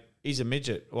 mate, he's a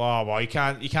midget. Well, you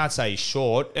can't say he's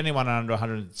short. Anyone under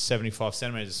 175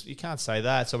 centimeters, you can't say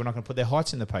that. So we're not going to put their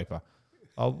heights in the paper.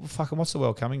 Oh, fucking, what's the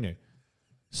world coming to?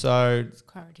 So It's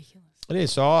quite ridiculous. it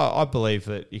is. So I believe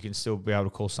that you can still be able to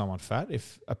call someone fat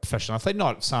if a professional athlete,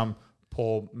 not some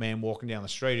poor man walking down the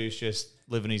street who's just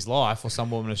living his life, or some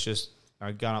woman that's just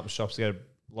going up the shops to get a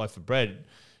loaf of bread.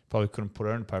 Probably couldn't put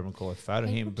her in the paper and call her fat.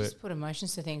 And him, but just put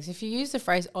emotions to things. If you use the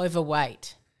phrase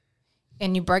overweight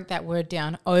and you break that word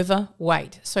down,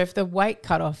 overweight. So if the weight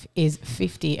cutoff is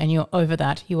 50 and you're over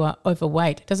that, you are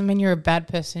overweight. It doesn't mean you're a bad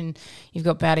person, you've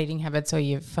got bad eating habits, or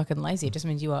you're fucking lazy. It just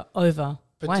means you are overweight.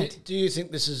 But do you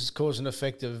think this is cause and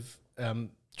effect of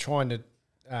trying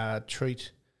to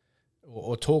treat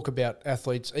or talk about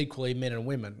athletes equally, men and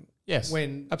women? yes,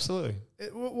 When absolutely.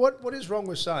 what is wrong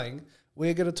with saying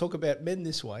we're going to talk about men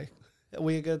this way,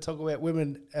 we're going to talk about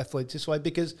women athletes this way?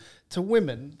 Because to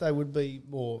women, they would be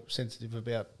more sensitive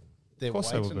about their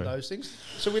weight and those things.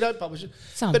 So we don't publish it.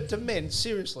 Some. But to men,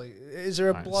 seriously, is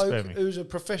there a Mate, bloke spare me. who's a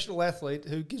professional athlete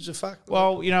who gives a fuck?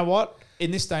 Well, you know what?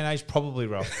 In this day and age, probably,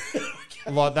 Rob.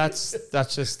 Like that's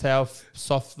just how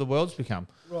soft the world's become.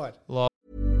 Right.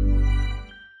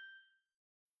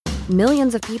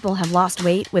 Millions of people have lost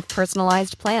weight with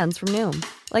personalized plans from Noom.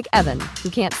 Like Evan, who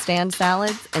can't stand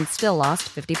salads and still lost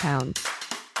 50 pounds.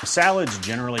 Salads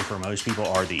generally for most people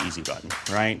are the easy button,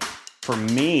 right? For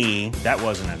me, that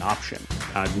wasn't an option.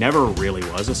 I never really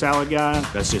was a salad guy.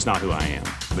 That's just not who I am.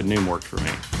 But Noom worked for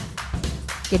me.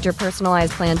 Get your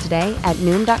personalized plan today at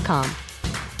Noom.com.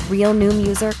 Real Noom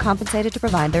user compensated to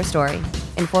provide their story.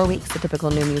 In 4 weeks, the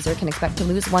typical Noom user can expect to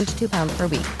lose 1 to 2 pounds per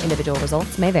week. Individual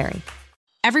results may vary.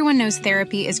 Everyone knows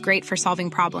therapy is great for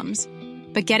solving problems,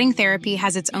 but getting therapy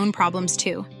has its own problems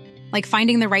too, like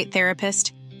finding the right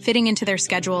therapist, fitting into their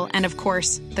schedule, and of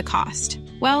course, the cost.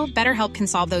 Well, BetterHelp can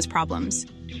solve those problems.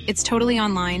 It's totally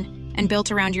online and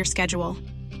built around your schedule.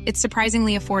 It's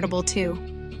surprisingly affordable too.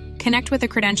 Connect with a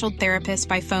credentialed therapist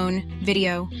by phone,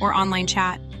 video, or online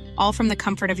chat, all from the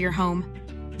comfort of your home.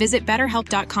 Visit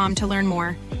BetterHelp.com to learn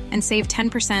more and save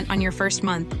 10% on your first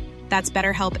month. That's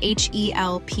BetterHelp,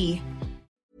 H-E-L-P.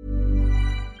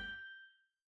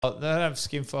 They don't have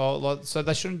skin for, so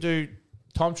they shouldn't do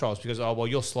time trials because,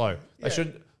 you're slow. They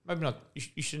shouldn't, maybe not,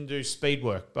 you shouldn't do speed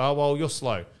work, but, you're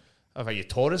slow. Okay, you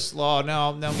tortoise? Oh, now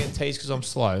I'm getting teased because I'm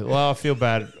slow. Well, I feel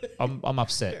bad. I'm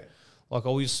upset. Yeah. Like,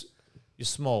 always, you're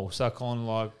small. Start calling,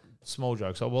 like, small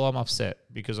jokes. I'm upset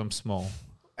because I'm small.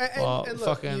 And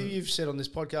look, you've said on this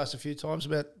podcast a few times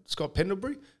about Scott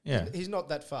Pendlebury. Yeah. He's not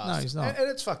that fast. No, he's not. And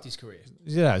it's fucked his career.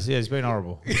 Yeah, he's been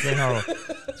horrible. He's been horrible.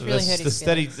 really hurt his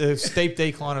the steep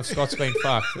decline of Scott's been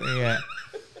fucked. Yeah.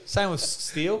 Same with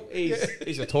Steele.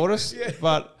 He's a tortoise,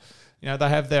 but they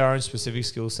have their own specific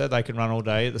skill set. They can run all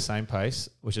day at the same pace,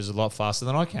 which is a lot faster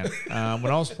than I can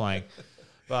when I was playing.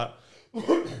 But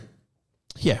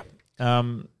yeah,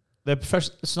 they're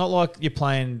professional. It's not like you're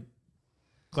playing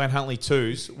Glenn Huntley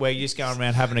 2s where you're just going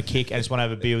around having a kick and just want to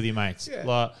have a beer with your mates. Yeah.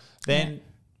 Like then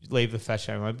leave the fat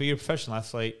shaming alone. But you're a professional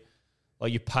athlete.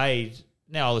 Like you're paid.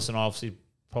 Now, listen, I obviously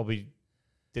probably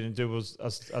didn't do as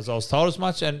I was told as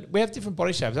much. And we have different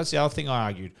body shapes. That's the other thing I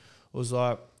argued. It was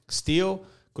like Steele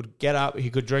could get up, he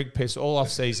could drink piss all off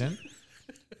season,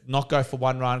 not go for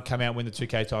one run, come out and win the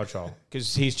 2K time trial.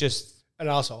 Because he's just An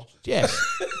arsehole. yes.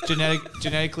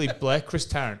 Genetically black. Chris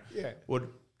Tarrant Yeah. would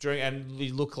drink and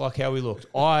he looked like how he looked.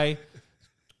 I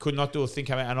could not do a thing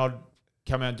come out and I'd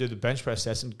come out and do the bench press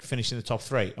test and finish in the top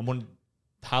 3 and wouldn't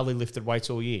hardly lifted weights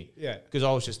all year. Yeah. Because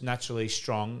I was just naturally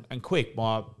strong and quick.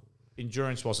 My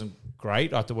endurance wasn't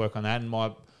great. I had to work on that. And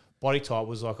my body type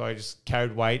was like I just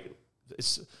carried weight.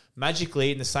 It's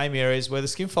magically in the same areas where the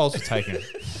skin folds were taken.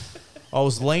 I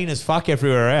was lean as fuck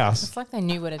everywhere else. It's like they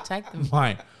knew where to take them.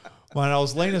 Mate, I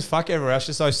was lean as fuck everywhere else.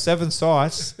 Just those 7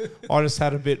 sites, I just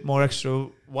had a bit more extra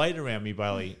weight around me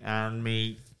belly and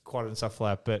me quad and stuff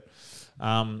like that.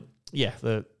 But yeah,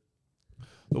 the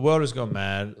world has gone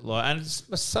mad. Like, and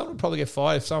someone will probably get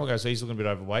fired if someone goes, he's looking a bit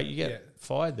overweight. You get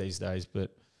fired these days.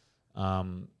 But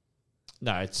no,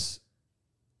 it's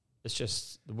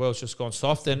just the world's just gone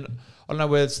soft. And I don't know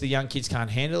whether it's the young kids can't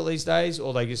handle it these days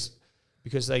or they just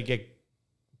because they get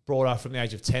brought up from the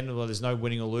age of 10, well, there's no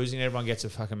winning or losing. Everyone gets a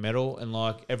fucking medal, and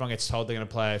like everyone gets told they're going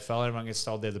to play AFL. Everyone gets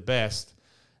told they're the best,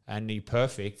 and you're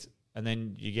perfect. And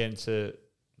then you get into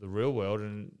the real world,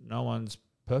 and no one's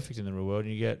perfect in the real world,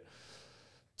 and you get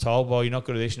told, well, you're not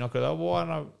good at this, you're not good at that. Well, I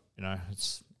know,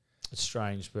 it's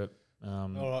strange, but. All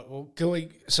right. Well, can we?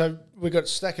 So we've got a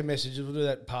stack of messages. We'll do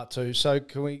that in part 2. So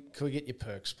can we get your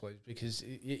perks, please? Because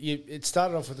it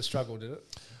started off with a struggle, did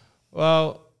it?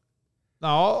 Well, no.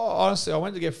 Honestly, I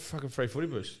went to get fucking free footy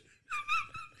boots.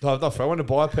 No, not free. I went to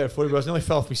buy a pair of footy boots. I nearly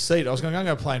fell off my seat. I was going to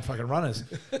go playing fucking runners.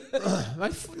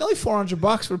 Mate, nearly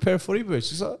 $400 for a pair of footy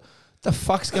boots. It's like, what the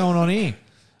fuck's going on here?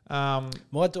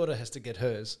 My daughter has to get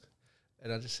hers,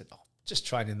 and I just said, just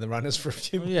train in the runners for a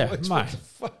few months. Mate.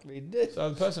 Fuck me dead. So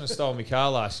the person who stole my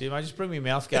car last year, mate, just bring me a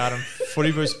mouth guard and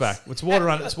footy boots back. It's water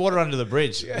under the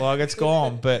bridge. Yeah. Like, it's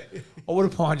gone. But I would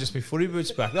have minded just my footy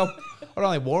boots back. I'd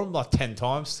only worn them like 10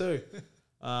 times too.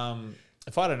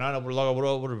 If I'd have known, I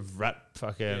would have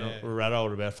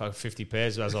rattled about fucking 50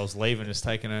 pairs as I was leaving, just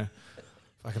taking a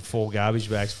fucking 4 garbage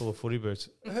bags full of footy boots.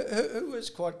 Who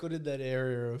was quite good in that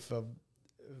area of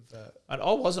and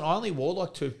I wasn't. I only wore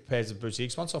like 2 pairs of boots.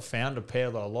 Once I found a pair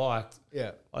that I liked,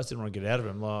 I just didn't want to get out of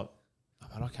them. Like,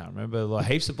 I can't remember. Like,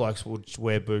 heaps of blokes would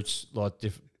wear boots. Like,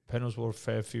 Penrils wore a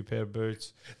fair few pair of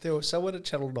boots. There was someone at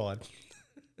Channel 9.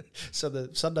 So the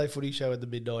Sunday footy show in the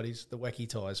mid-90s, the wacky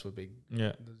ties were big.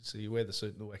 Yeah. So you wear the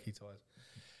suit and the wacky ties.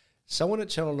 Someone at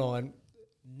Channel 9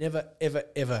 never, ever,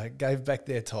 ever gave back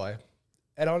their tie.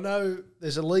 And I know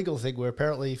there's a legal thing where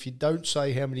apparently if you don't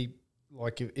say how many,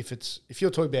 like if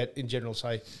you're talking about in general,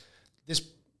 say this,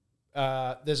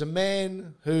 there's a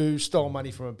man who stole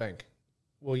money from a bank.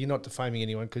 Well, you're not defaming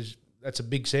anyone because that's a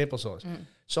big sample size.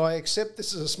 So I accept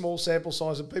this is a small sample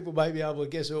size and people may be able to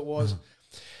guess who it was.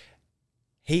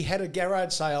 He had a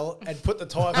garage sale and put the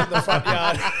tyres in the front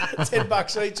yard,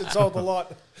 $10 each, and sold the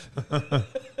lot.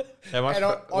 And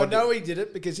I know he did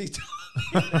it because he.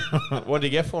 What did he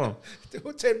get for him?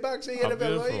 $10. He had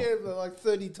about like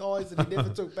 30 tyres that he never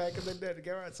took back, and then had a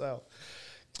garage sale.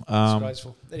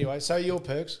 Disgraceful. Anyway, so your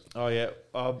perks. Oh yeah.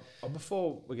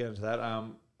 Before we get into that,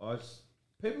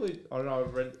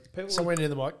 Somewhere near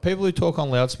the mic. People who talk on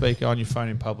loudspeaker on your phone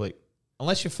in public,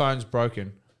 unless your phone's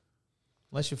broken.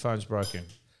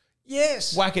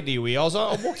 Yes. Whack it to your ear.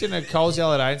 I walked into Coles the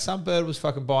other day and some bird was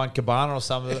fucking buying Cabana or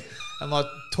something and like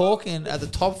talking at the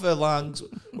top of her lungs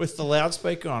with the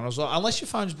loudspeaker on. I was like, unless your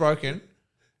phone's broken,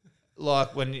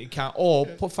 like when you can't, or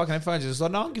put fucking headphones in. It's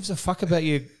like, no one gives a fuck about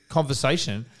your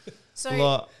conversation.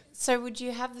 So would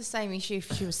you have the same issue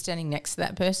if she was standing next to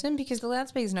that person? Because the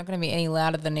loudspeaker's not going to be any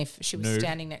louder than if she was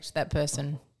standing next to that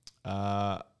person.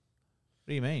 What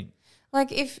do you mean? Why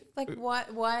is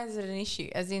it an issue?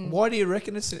 As in, why do you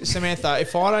reckon it's Samantha?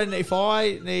 If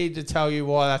I need to tell you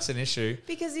why that's an issue,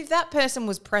 because if that person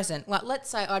was present, like let's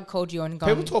say I'd called you and gone.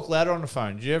 People talk louder on the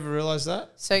phone. Do you ever realise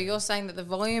that? So you're saying that the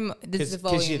volume, this is the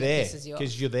volume.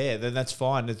 Because you're there. Then that's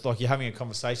fine. It's like you're having a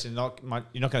conversation. You're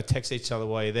not going to text each other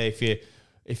while you're there.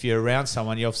 If you're around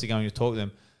someone, you're obviously going to talk to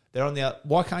them. They're on the.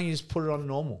 Why can't you just put it on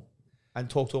normal? And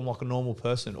talk to them like a normal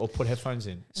person or put headphones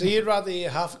in. So you'd rather hear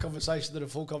half a conversation than a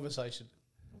full conversation?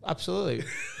 Absolutely.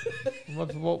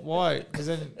 Why? Because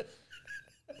then,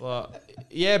 well,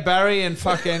 yeah, Barry and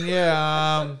fucking,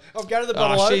 yeah. I'm going to the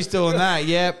bottle. She's doing that.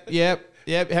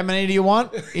 Yep. How many do you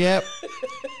want? Yep.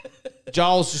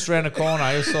 Joel's just around the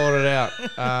corner. He'll sort it out.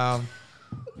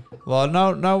 Well,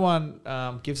 no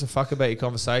one gives a fuck about your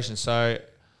conversation. So,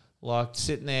 like,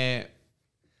 sitting there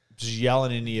just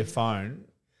yelling into your phone,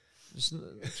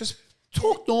 just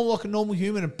talk normal like a normal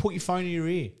human and put your phone in your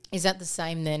ear. Is that the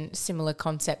same then, similar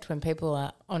concept when people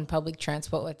are on public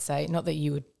transport, let's say, not that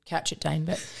you would catch it, Dane,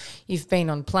 but you've been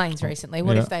on planes recently.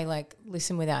 What if they like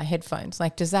listen without headphones?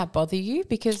 Like, does that bother you?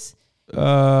 Because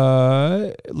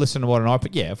listen to what an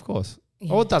iPad, yeah, of course.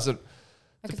 Yeah. Or does it?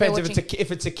 Like depends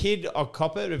if it's a kid, I'll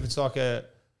cop it. If it's like that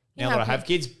I have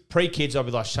kids, pre-kids, I'll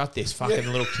be like, shut this fucking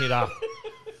little kid up.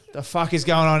 The fuck is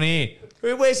going on here?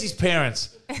 Where's his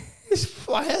parents? If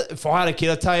I had a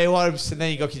kid, I'd tell you what, and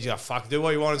then you got kids, you're like, fuck, do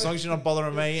what you want. As long as you're not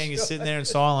bothering me and you're sitting there in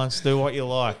silence, do what you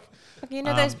like. You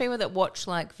know those people that watch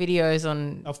like videos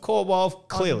on... Of course, well,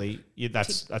 clearly,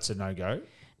 that's a no-go.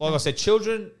 Like I said,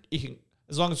 children, you can,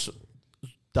 as long as it's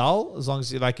dull, as long as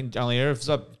they can only hear, if it's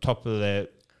up top of their,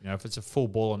 if it's a full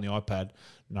ball on the iPad,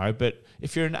 no. But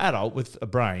if you're an adult with a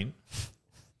brain,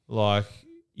 like,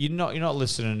 you're not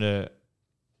listening to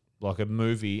like a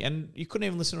movie, and you couldn't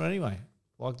even listen to it anyway.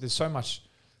 Like, there's so much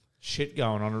shit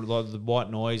going on, like the white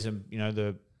noise and,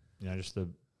 just the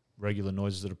regular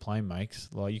noises that a plane makes.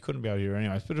 Like, you couldn't be able to hear it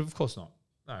anyways, but of course not.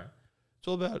 No. It's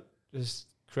all about just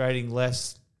creating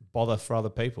less bother for other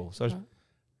people. So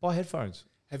Buy headphones.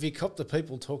 Have you copped the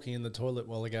people talking in the toilet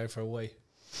while they go for a wee?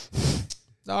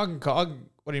 No, I can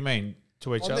what do you mean?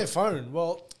 To each On other? their phone.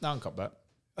 Well, No, I can cop that.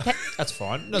 That's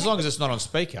fine. As long as it's not on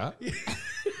speaker.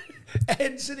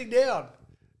 and sitting down.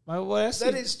 Mate, what else?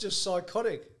 That is just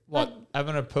psychotic. What?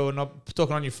 Having a poo and not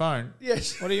talking on your phone?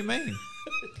 Yes. What do you mean?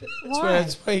 Why?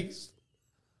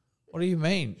 What do you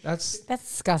mean? That's That's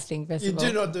disgusting. First You of all,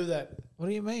 do not do that. what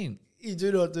do you mean? You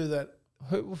do not do that.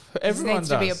 Everyone needs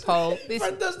does. to be a poll. This,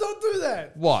 Brent does not do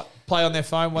that. What? Play on their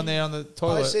phone when they're on the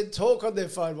toilet? I said talk on their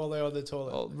phone while they're on the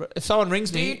toilet. Well, if someone rings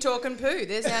do me, you talk and poo?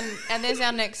 There's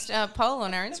our next poll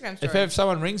on our Instagram story. if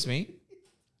someone rings me,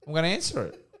 I'm going to answer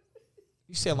it.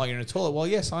 You sound like you're in a toilet. Well,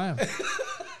 yes, I am.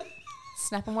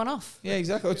 Snapping one off. Yeah,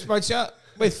 exactly.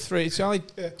 With three, it's only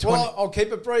 20. Well, I'll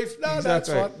keep it brief. No,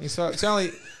 Exactly. that's fine. It's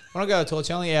only when I go to the toilet, it's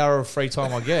the only hour of free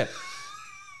time I get.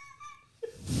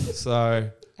 So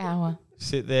Hour.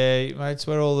 sit there, mate. It's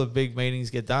where all the big meetings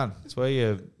get done. It's where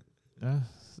you.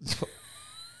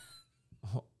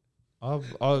 Of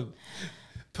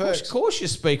course, you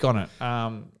speak on it.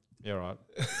 You're right.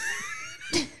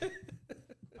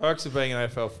 Perks of being an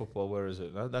AFL football. Where is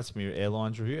it? That's my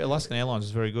airlines review. Alaskan Airlines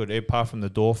is very good, apart from the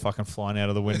door fucking flying out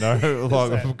of the window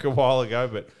like a while ago.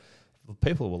 But the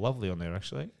people were lovely on there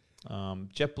actually.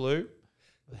 JetBlue,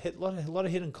 a lot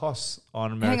of hidden costs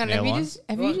on American Airlines.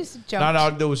 Have you just jumped? No,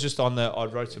 there was just on the. I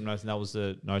wrote some notes, and that was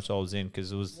the notes I was in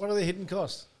because it was What are the hidden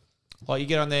costs? like you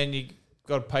get on there and you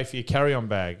got to pay for your carry-on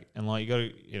bag, and like you got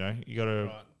to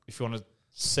Right. if you want a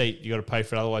seat, you got to pay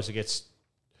for it. Otherwise, it gets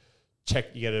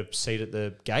checked. You get a seat at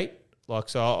the gate. Like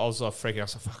so, I was like freaking out. I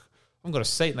was like, fuck, I haven't got a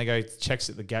seat, and they go checks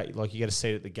at the gate. Like you get a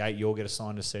seat at the gate, you'll get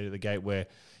assigned a seat at the gate where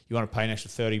you want to pay an extra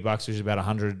 $30, which is about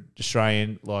 100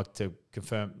 Australian, like to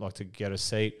confirm, like to get a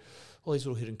seat. All these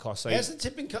little hidden costs. So How's the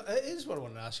tipping? Here's what I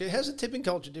want to ask you. How's the tipping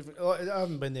culture different? I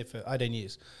haven't been there for 18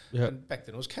 years. Yeah. And back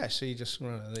then it was cash, so you just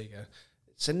there you go.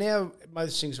 So now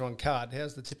most things are on card.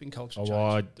 How's the tipping culture changed?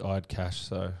 I had cash,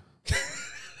 so.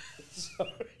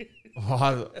 Sorry.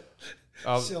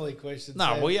 Silly question. No,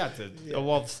 Sam. well, you have to. Well,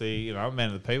 obviously, I'm a man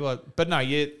of the people. But no, Are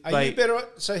you better off,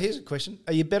 so here's a question.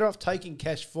 Are you better off taking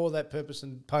cash for that purpose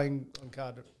and paying on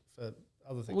card for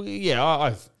other things? Well,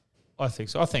 yeah, I think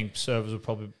so. I think servers would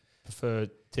probably prefer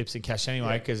tips in cash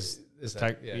anyway because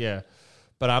yeah.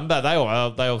 But they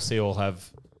obviously all have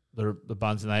the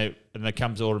buns and it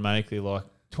comes automatically like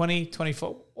 20,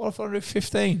 24. What if I do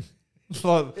 15?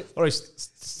 Like, or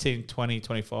it's 10, 20,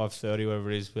 25, 30,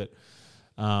 whatever it is. But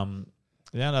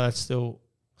yeah, no, that's still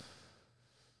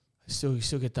you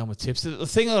still get done with tips. The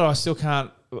thing that I still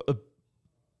can't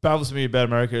baffles me about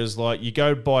America is like you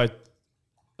go buy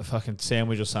a fucking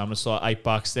sandwich or something, it's like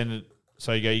 $8. Then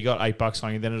you got $8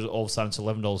 on you, then all of a sudden it's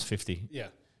 $11.50. Yeah.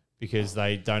 Because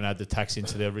they don't add the tax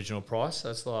into the original price. So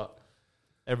it's like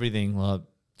everything, like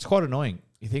it's quite annoying.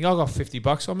 You think I got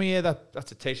 $50 on me? Yeah,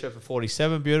 that's a t-shirt for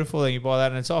 $47, beautiful. Then you buy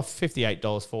that and it's off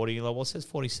 $58.40. You're like, well, it says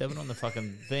 $47 on the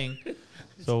fucking thing.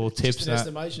 So all tips. Just an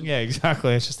estimation. Yeah,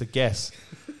 exactly. It's just a guess.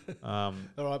 All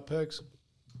right, Perks.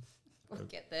 We'll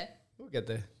get there. We'll get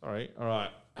there. All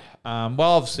right. Well,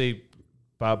 obviously,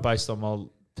 based on my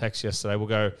text yesterday, we'll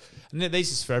go. And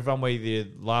these is for everyone, whether you're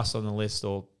last on the list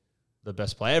or the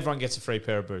best player. Everyone gets a free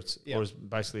pair of boots. Yep. Or is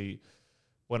basically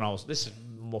this is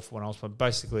more for when I was playing.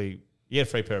 Basically, you get a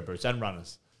free pair of boots and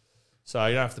runners. So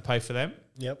you don't have to pay for them.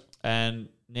 Yep. And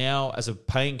now, as a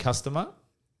paying customer,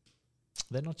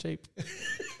 they're not cheap.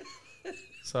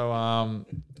 So, and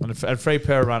a free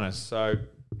pair of runners. So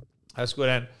that's good.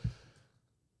 And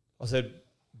I said,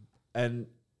 and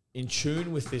in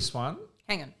tune with this one.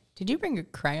 Hang on. Did you bring a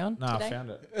crayon No, today? I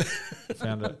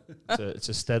found it. It's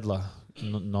a Stedler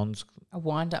A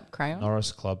wind-up crayon?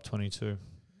 Norris Club 22.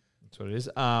 That's what it is.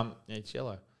 Yeah, it's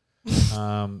yellow.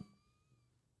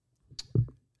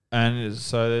 And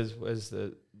so there's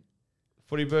the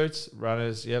footy boots,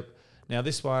 runners. Yep. Now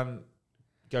this one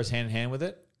goes hand in hand with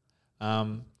it.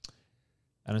 And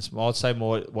I'd say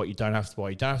more what you don't have to buy.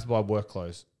 You don't have to buy work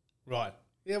clothes. Right.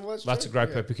 Yeah, well, That's true. a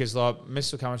great point because like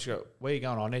Miss will come and she go, where are you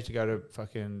going? I need to go to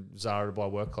fucking Zara to buy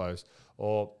work clothes.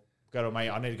 Or go to me,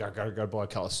 I need to go buy a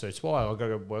couple of suits. Why? I'll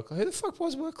go work clothes. Who the fuck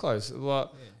buys work clothes? Like,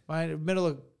 mate, middle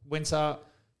of winter,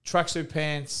 tracksuit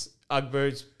pants, Ugg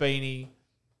boots, beanie,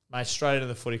 mate, straight into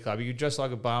the footy club. You dress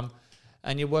like a bum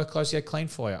and your work clothes get clean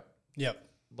for you. Yep.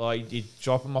 Like you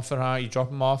drop them off at home, you drop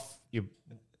them off, you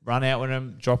run out with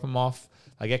them, drop them off,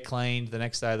 they get cleaned, the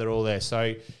next day they're all there. So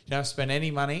you don't have to spend any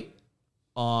money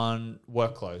on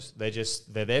work clothes. They're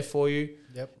there for you.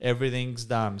 Yep. Everything's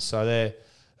done. So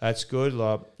that's good.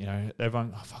 Like,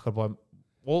 everyone,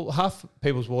 half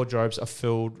people's wardrobes are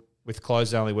filled with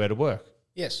clothes they only wear to work.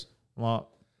 Yes. Like,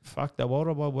 fuck that. Why would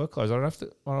I buy work clothes? I don't have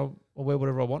to. I'll wear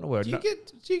whatever I want to wear. Do you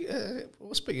get?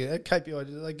 Well, speaking of KPI,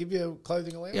 do they give you a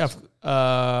clothing allowance?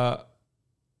 Yeah.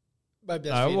 Maybe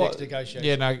that's for your next negotiation.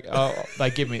 Yeah, no.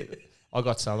 They give me. I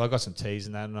got some tees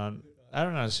and that, and I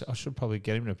don't know. I should probably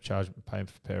get him to pay him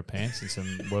for a pair of pants and some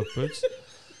work boots.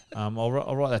 I'll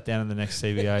write that down in the next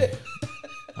CBA.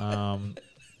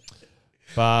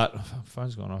 But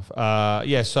phone's gone off.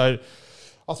 Yeah, so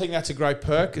I think that's a great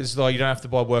perk. Is like you don't have to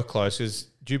buy work clothes because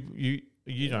you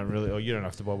don't really, or you don't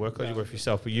have to buy work clothes. You work for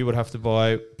yourself, but you would have to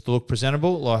buy to look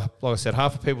presentable. Like I said,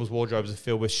 half of people's wardrobes are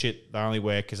filled with shit they only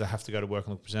wear because they have to go to work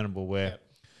and look presentable. Where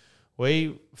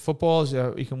we footballers,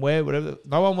 you can wear whatever.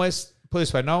 No one wears. Put it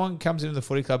this way, no one comes into the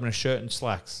footy club in a shirt and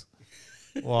slacks.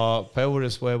 Well, people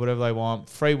just wear whatever they want.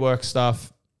 Free work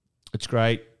stuff. It's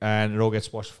great, and it all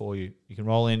gets washed for you. You can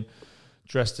roll in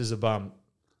dressed as a bum.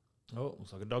 Oh,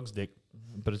 looks like a dog's dick,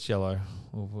 but it's yellow.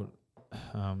 We've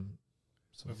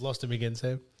lost him again,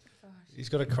 Sam. He's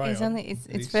got a crayon.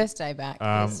 It's first day back.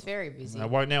 It's very busy. I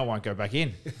won't go back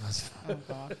in. Oh,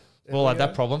 God. We'll have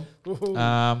that problem.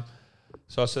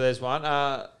 So there's one.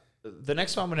 The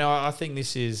next one now, I think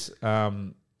this is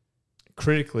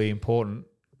critically important.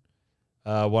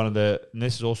 And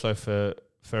this is also for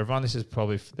everyone. This is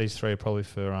probably these three are probably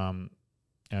for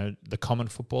the common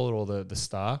footballer or the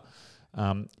star.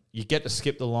 You get to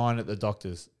skip the line at the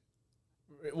doctors.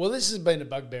 Well, this has been a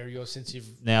bugbear of yours since you've.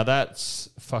 Now that's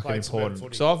fucking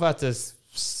important. So I've had to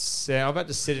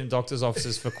sit in doctors'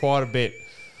 offices for quite a bit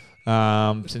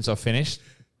since I finished.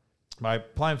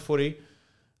 Mate, playing footy.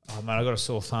 Oh man, I got a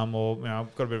sore thumb, or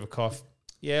I've got a bit of a cough.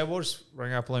 Yeah, we'll just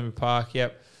ring up Olympic Park.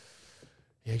 Yep.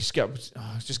 Yeah,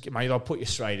 mate. I'll put you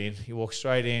straight in. You walk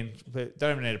straight in. But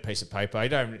don't even need a piece of paper. You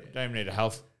don't even need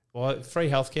free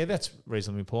healthcare. That's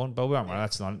reasonably important. But we won't worry.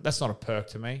 That's not a perk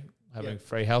to me. Having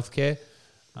free healthcare.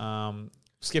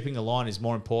 Skipping the line is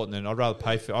more important than I'd rather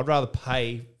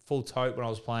pay full tote when I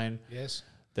was playing. Yes.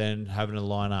 Than having to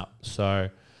line up. So,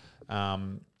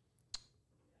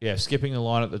 skipping the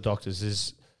line at the doctors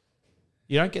is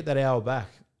you don't get that hour back.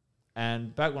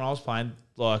 And back when I was playing,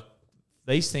 like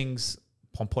these things,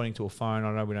 I'm pointing to a phone.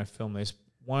 I know we don't film this.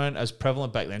 Weren't as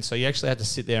prevalent back then. So you actually had to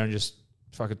sit there and just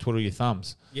fucking twiddle your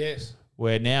thumbs. Yes.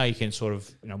 Where now you can sort of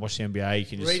watch the NBA. You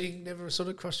can reading never sort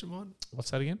of crossed your mind.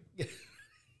 What's that again?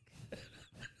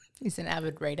 He's an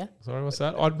avid reader. Sorry, what's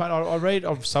that? I read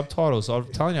subtitles.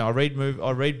 I'm telling you, I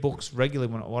read books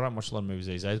regularly. I don't watch a lot of movies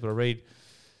these days, but I read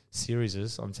series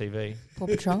on TV. Paw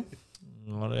Patrol.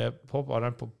 I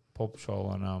don't put Paw Patrol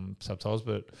on subtitles,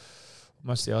 but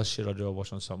most of the other shit I do, I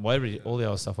watch on subtitles. All the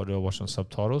other stuff I do, I watch on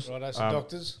subtitles. Right, so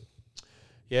doctors.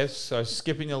 Yes, so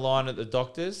skipping the line at the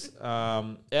doctors.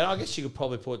 And I guess you could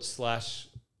probably put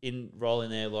roll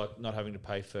in there, like not having to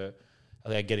pay for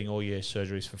getting all your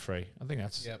surgeries for free. I think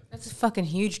that's... Yep. That's fucking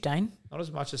huge, Dane. Not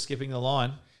as much as skipping the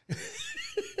line.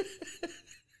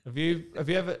 Have you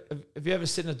ever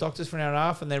sit in the doctors for an hour and a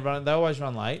half and they always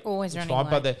run late? Always running late.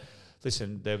 But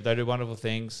they do wonderful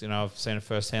things. I've seen it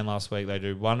firsthand last week. They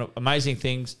do amazing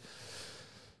things,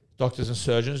 doctors and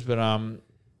surgeons, but...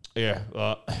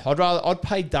 I'd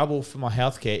pay double for my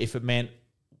healthcare if it meant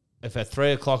if at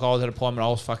 3 o'clock I was at an appointment, I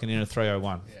was fucking in at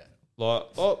 3:01. Yeah.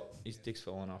 His dick's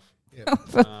falling off. Yeah.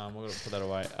 We're gonna put that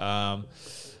away.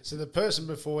 So the person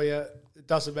before you, it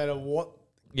doesn't matter what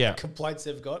complaints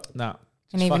they've got. No.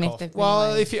 And even if they've been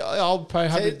I'll pay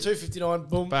 $2.59,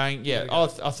 boom, bang. Yeah, I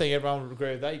think everyone would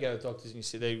agree with that. You go to the doctors and you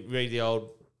sit there, read the old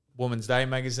Woman's Day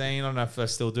magazine. I don't know if they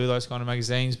still do those kind of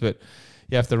magazines, but.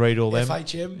 You have to read all them.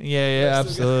 FHM. Yeah,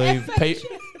 absolutely.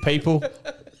 People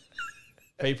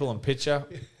and picture.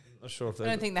 Not sure if I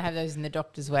don't think they have those in the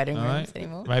doctor's waiting rooms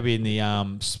anymore. Maybe in the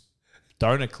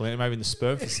donor clinic, maybe in the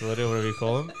sperm facility, or whatever you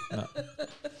call them. No.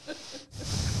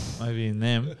 Maybe in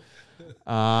them.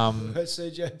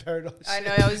 CJ Paradise. I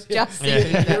know. I was just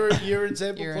thinking that. Urine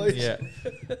sample, please. Yeah.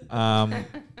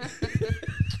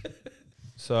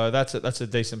 So that's a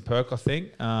decent perk, I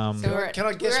think. Can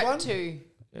I guess one? 2.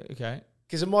 Okay.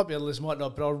 Because it might be on the list, might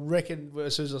not, but I reckon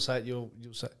as soon as I say it, you'll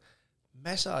say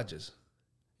massages.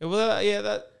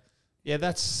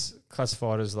 That's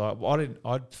classified as like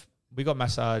we got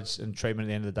massage and treatment at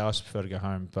the end of the day. I just prefer to go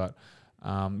home, but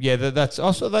that's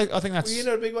also I think that's. Well, you're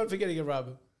not a big one for getting a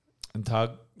rub and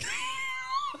tug.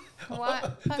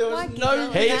 What? There was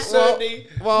no bigger certainty.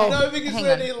 No bigger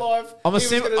certainty in life. I'm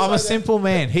a simple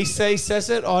man. He says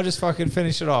it. I just fucking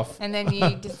finish it off, and then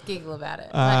you just giggle about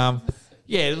it.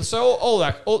 Yeah, so all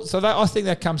that I think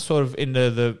that comes sort of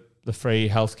into the free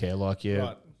healthcare, like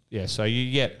so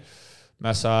you get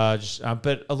massage,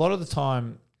 but a lot of the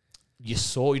time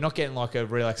you're not getting like a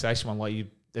relaxation one, like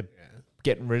they're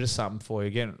getting rid of something for you.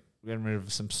 Again, getting rid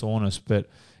of some soreness. But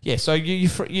yeah, so you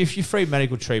free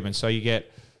medical treatment, so you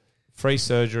get free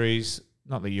surgeries.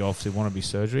 Not that you obviously want to be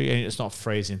surgery, and it's not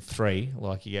free as in 3.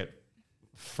 Like you get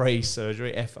free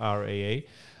surgery, FREE.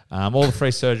 All the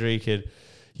free surgery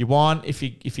you want if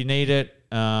you need it.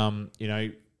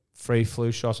 Free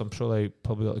flu shots. I'm sure they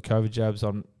probably got the COVID jabs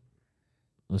on.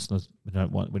 Listeners, we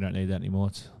don't need that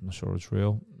anymore. I'm not sure it's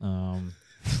real.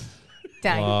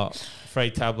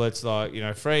 Free tablets,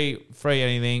 free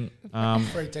anything.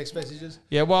 Free text messages.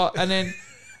 Yeah, well, and then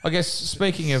I guess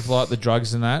speaking of like the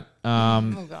drugs and that,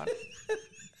 oh God.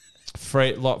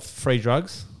 Free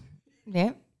drugs.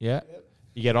 Yeah. Yeah.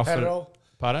 You get offered. Panadol.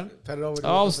 Pardon? Panadol.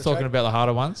 I was talking about the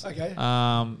harder ones. Okay.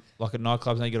 Like at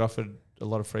nightclubs, now you get offered a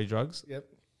lot of free drugs. Yep.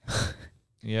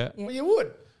 Yeah. Well, you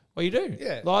would. Well, you do.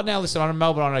 Yeah. Like now, listen, I'm in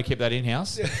Melbourne. I don't keep that in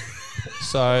house. Yeah.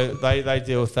 So they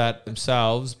deal with that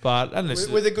themselves, but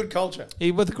with a good culture.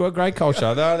 Yeah, with a great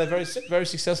culture. They're very very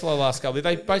successful the last couple.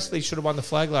 They basically should have won the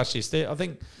flag last year. I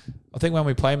think when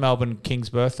we play Melbourne King's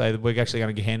birthday, we're actually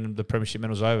going to hand them the premiership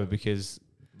medals over because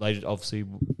they obviously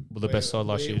were the best side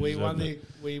last year.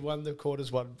 We won the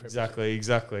quarters one. Exactly.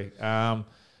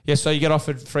 So you get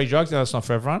offered free drugs. Now that's not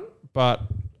for everyone, but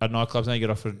at nightclubs now you get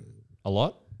offered a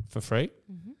lot for free.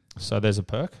 Mm-hmm. So there's a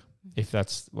perk if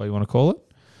that's what you want to call it.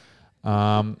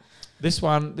 This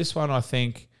one, I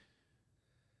think,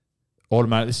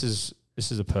 automatic. This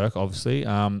is a perk, obviously.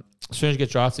 As soon as you get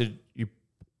drafted, you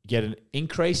get an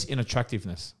increase in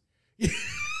attractiveness.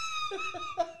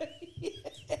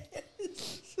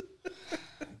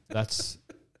 That's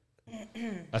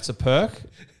a perk.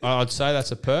 I'd say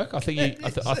that's a perk. I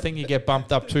think you get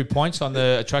bumped up 2 points on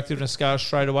the attractiveness scale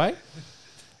straight away.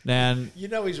 Now, you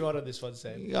know he's right on this one,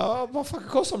 Sam. Oh, well, fuck, of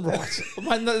course I'm right. I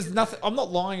mean, there's nothing. I'm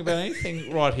not lying about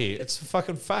anything right here. It's a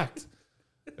fucking fact.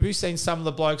 Have you seen some of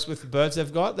the blokes with the birds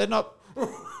they've got? They're not.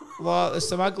 Well, there's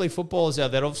some ugly footballers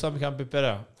out there. All of a sudden become a bit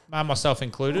better, myself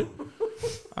included.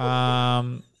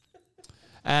 And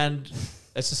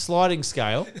it's a sliding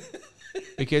scale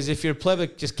because if you're clever,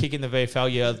 just kicking the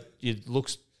VFL, your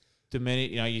looks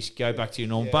diminish. You go back to your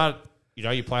norm, but.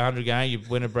 You play 100 games, you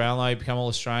win a Brownlow, you become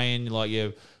All-Australian,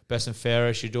 you're best and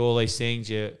fairest, you do all these things,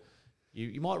 you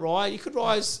might rise. You could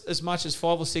rise as much as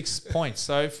 5 or 6 points.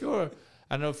 So if we're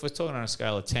talking on a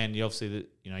scale of 10, you obviously,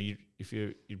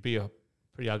 you'd be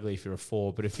pretty ugly if you're a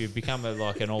 4, but if you become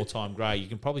an all-time great, you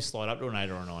can probably slide up to an 8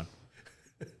 or a 9.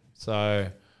 So,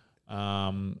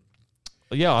 I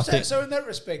think. So in that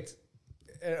respect,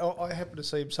 I happened to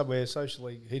see him somewhere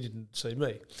socially. He didn't see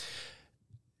me.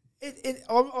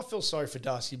 I feel sorry for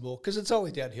Darcy Moore because it's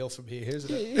only downhill from here,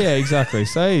 isn't it? Yeah, exactly.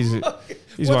 So he's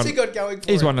what's he got going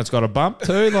for He's him? one that's got a bump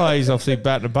too. He's obviously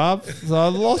batting above. So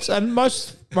lots, and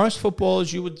most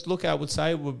footballers you would look at would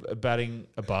say were batting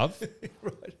above,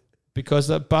 right?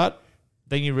 But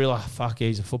then you realise, fuck,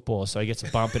 he's a footballer, so he gets a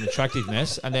bump in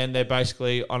attractiveness, and then they're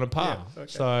basically on a par. Yeah,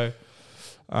 okay. So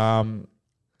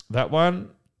that one.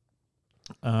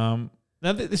 Now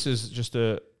this is just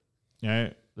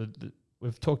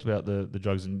we've talked about the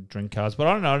drugs and drink cards, but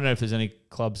I don't know if there's any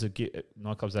clubs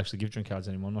nightclubs that actually give drink cards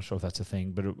anymore. I'm not sure if that's a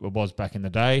thing, but it was back in the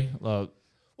day. Well,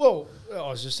 I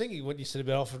was just thinking when you said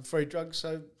about offering free drugs,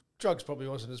 so drugs probably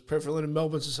wasn't as prevalent in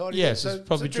Melbourne society. Yeah, so it's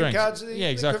probably drink cards. Yeah,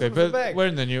 exactly. But we're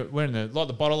in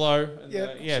the Bottle-O.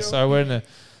 Sure. So we're in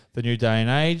the new day and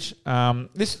age.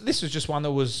 This was just one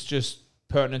that was just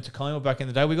pertinent to Collingwood back in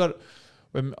the day.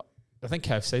 I think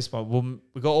KFC spot. We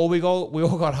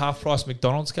all got half price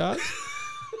McDonald's cards.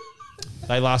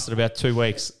 They lasted about 2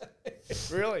 weeks.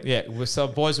 Really? Yeah. So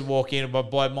boys would walk in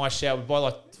and buy my shout. We'd buy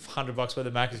like $100 worth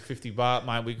of Mac is $50,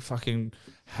 mate. We fucking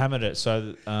hammered it.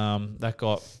 So they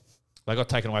got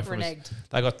taken away from us.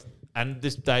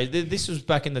 This was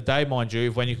back in the day, mind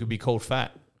you, when you could be called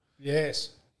fat.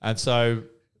 Yes. And so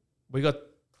we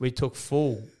took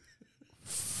full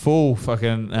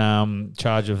fucking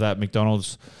charge of that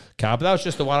McDonald's card. But that was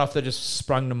just the one off that just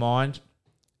sprung to mind.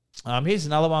 Here's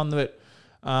another one that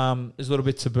is a little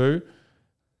bit taboo.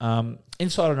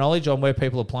 Insider knowledge on where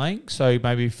people are playing. So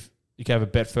maybe if you can have a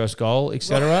bet first goal,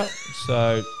 etc.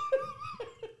 So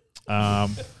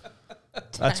that's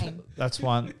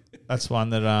one. That's one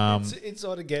that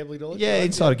insider gambling knowledge. Yeah,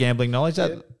 insider gambling knowledge.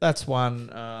 That's one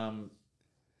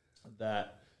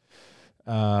that.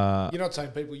 You're not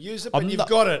saying people use it, but you've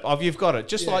got it. You've got it.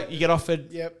 Just like you get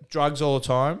offered drugs all the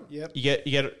time. Yep. You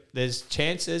get. There's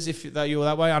chances if you were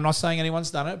that way. I'm not saying anyone's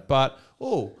done it, but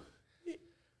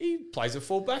he plays a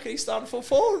full back and he's starting full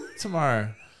forward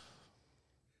tomorrow.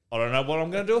 I don't know what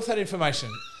I'm going to do with that information.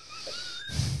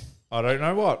 I don't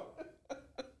know what.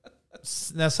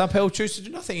 Now some people choose to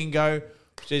do nothing and go,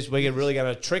 geez, we're really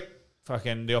going to trick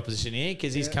fucking the opposition here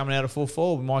because he's coming out of full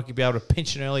forward. We might be able to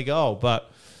pinch an early goal,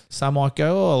 but some might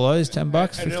go, oh, those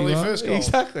 $10, An early first goal.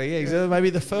 Exactly, yeah. Exactly. Maybe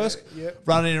the first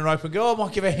run in an open goal. I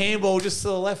might give a handball just to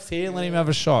the left here and let him have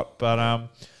a shot. But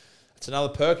it's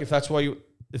another perk if that's what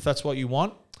you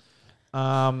want.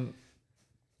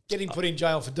 Getting put in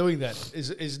jail for doing that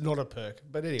is not a perk.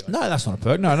 But anyway. No, that's not a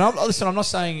perk. No, listen, I'm not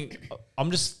saying –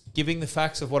 I'm just giving the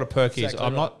facts of what a perk is.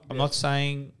 I'm not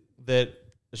saying that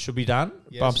it should be done,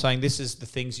 but I'm saying this is the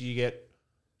things you get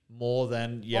more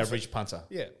than your average punter.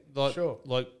 Yeah, sure.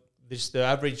 Like the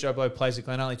average Joe Blow plays at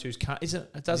Glen Alley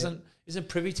 2s isn't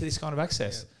privy to this kind of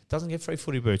access. Yeah. Doesn't get free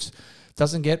footy boots.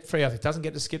 Doesn't get free outfit. Doesn't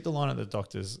get to skip the line at the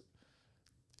doctors.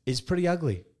 Is pretty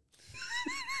ugly.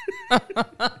 I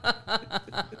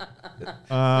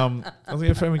think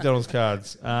a free McDonald's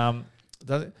cards.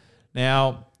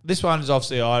 Now, this one is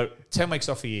obviously 10 weeks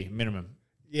off a year minimum.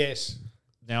 Yes.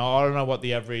 Now, I don't know what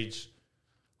the average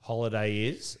holiday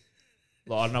is.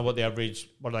 Like, I don't know what the average,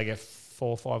 what do they get, 4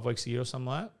 or 5 weeks a year or something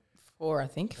like that? 4, I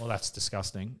think. Well, that's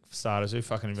disgusting. For starters, who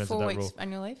fucking invented 4 that weeks rule?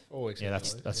 annual leave? 4 weeks. Yeah,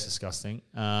 that's disgusting.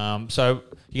 So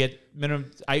you get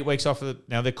minimum 8 weeks off.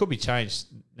 Now, there could be changed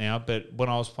now, but when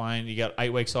I was playing, you got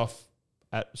 8 weeks off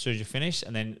as soon as you finish,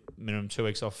 and then minimum 2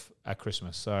 weeks off at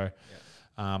Christmas. So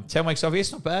 10 weeks off,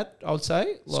 it's not bad, I would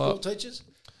say. School teachers?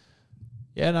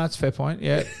 Yeah, no, it's a fair point.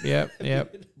 Yeah.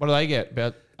 What do they get?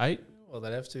 About 8? Well,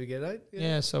 they'd have to get 8.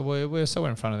 Yeah, so we're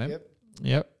in front of them.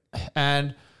 Yep.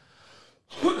 And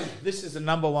this is the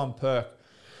number one perk.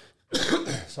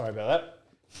 Sorry about that.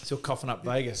 Still coughing up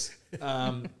Vegas.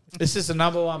 This is the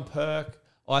number one perk,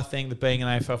 I think, that being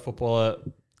an AFL footballer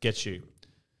gets you.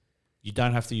 You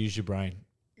don't have to use your brain.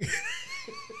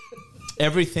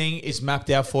 Everything is mapped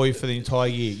out for you for the entire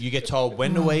year. You get told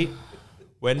when to eat,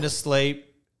 when to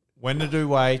sleep, when to do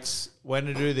weights, when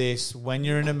to do this, when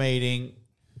you're in a meeting.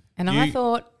 And I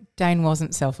thought Dane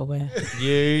wasn't self-aware.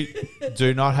 You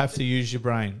do not have to use your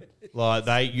brain. Like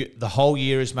the whole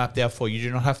year is mapped out for you. You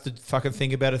do not have to fucking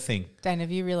think about a thing. Dane,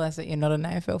 have you realised that you're not an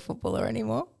AFL footballer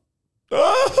anymore? One.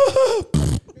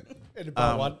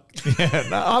 Yeah,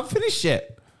 no, I'm finished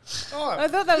yet. Oh, I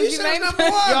thought that was your main number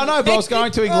one. Yeah, I know, but I was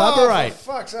going to elaborate. Oh,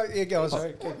 for fuck's sake. Yeah, go on,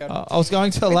 sorry. Keep going. I was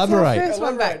going to elaborate. First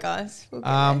one back, guys.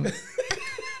 No,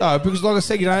 because like I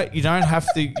said, you don't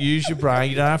have to use your brain.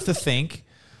 You don't have to think.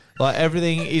 Like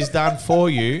everything is done for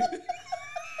you. What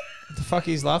the fuck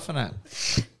are you laughing at?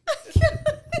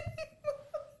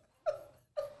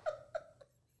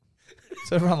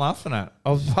 What's everyone laughing at?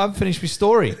 I haven't finished my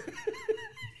story.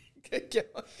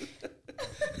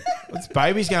 What's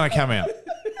baby's going to come out?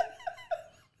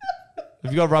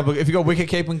 Have you got wicket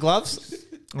keeping gloves?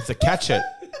 I have to catch it.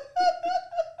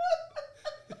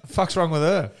 What the fuck's wrong with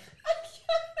her?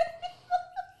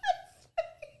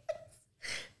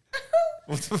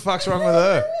 What the fuck's wrong with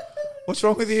her? What's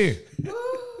wrong with you?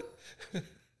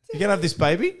 You gonna have this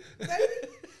baby?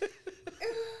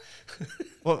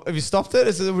 Well, have you stopped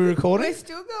it? Are we recording? We're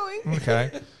still going.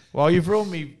 Okay. Well, you've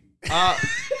ruined me.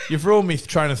 You've ruined me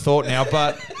train of thought now.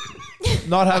 But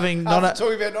not having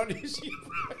talking about not using.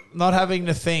 Not having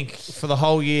to think for the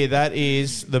whole year, that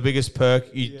is the biggest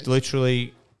perk. You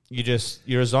literally,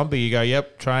 you're a zombie. You go,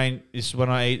 yep, train. This is when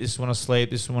I eat. This is when I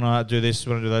sleep. This is when I do this. This is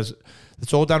when I do those.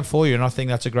 It's all done for you, and I think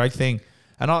that's a great thing.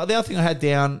 And the other thing I had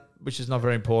down, which is not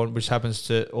very important, which happens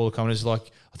to all the companies, is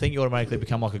like I think you automatically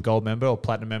become like a gold member or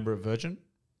platinum member of Virgin.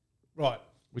 Right.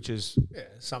 Which is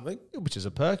something. Which is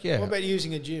a perk, yeah. What about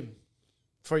using a gym?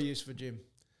 Free use for gym.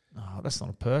 Oh, that's not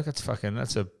a perk.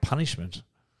 That's a punishment.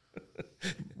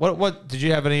 What did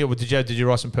you have any? Or did you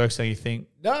write some perks that you think?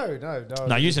 No.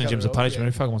 No, using a gym's a punishment.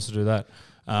 Who fucking wants to do that?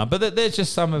 But they're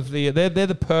just some of they're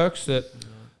the perks that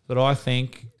I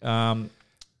think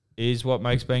is what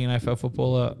makes being an AFL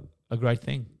footballer a great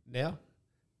thing. Now,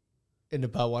 in the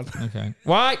bar one. Okay.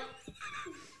 Wait.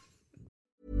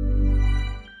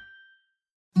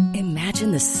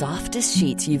 Imagine the softest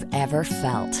sheets you've ever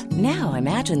felt. Now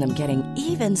imagine them getting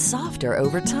even softer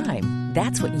over time.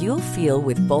 That's what you'll feel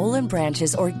with Boll &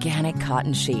 Branch's organic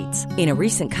cotton sheets. In a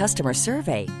recent customer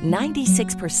survey,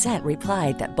 96%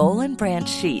 replied that Boll & Branch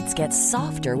sheets get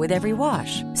softer with every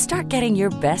wash. Start getting your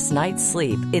best night's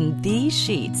sleep in these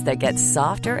sheets that get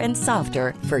softer and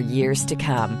softer for years to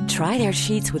come. Try their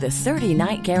sheets with a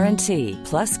 30-night guarantee.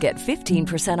 Plus, get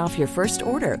 15% off your first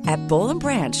order at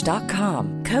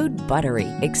bollandbranch.com. Code BUTTERY.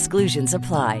 Exclusions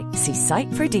apply. See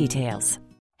site for details.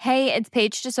 Hey, it's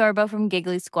Paige DeSorbo from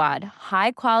Giggly Squad.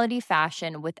 High quality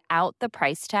fashion without the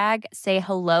price tag. Say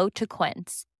hello to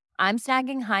Quince. I'm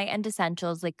snagging high-end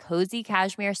essentials like cozy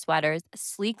cashmere sweaters,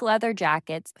 sleek leather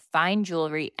jackets, fine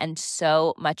jewelry, and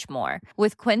so much more.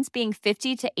 With Quince being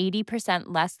 50 to 80%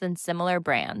 less than similar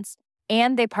brands.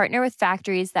 And they partner with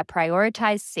factories that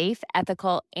prioritize safe,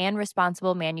 ethical, and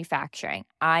responsible manufacturing.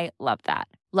 I love that.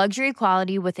 Luxury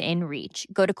quality within reach.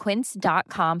 Go to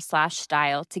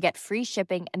quince.com/style to get free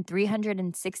shipping and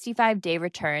 365-day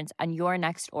returns on your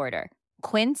next order.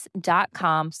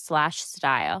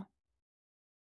 Quince.com/style.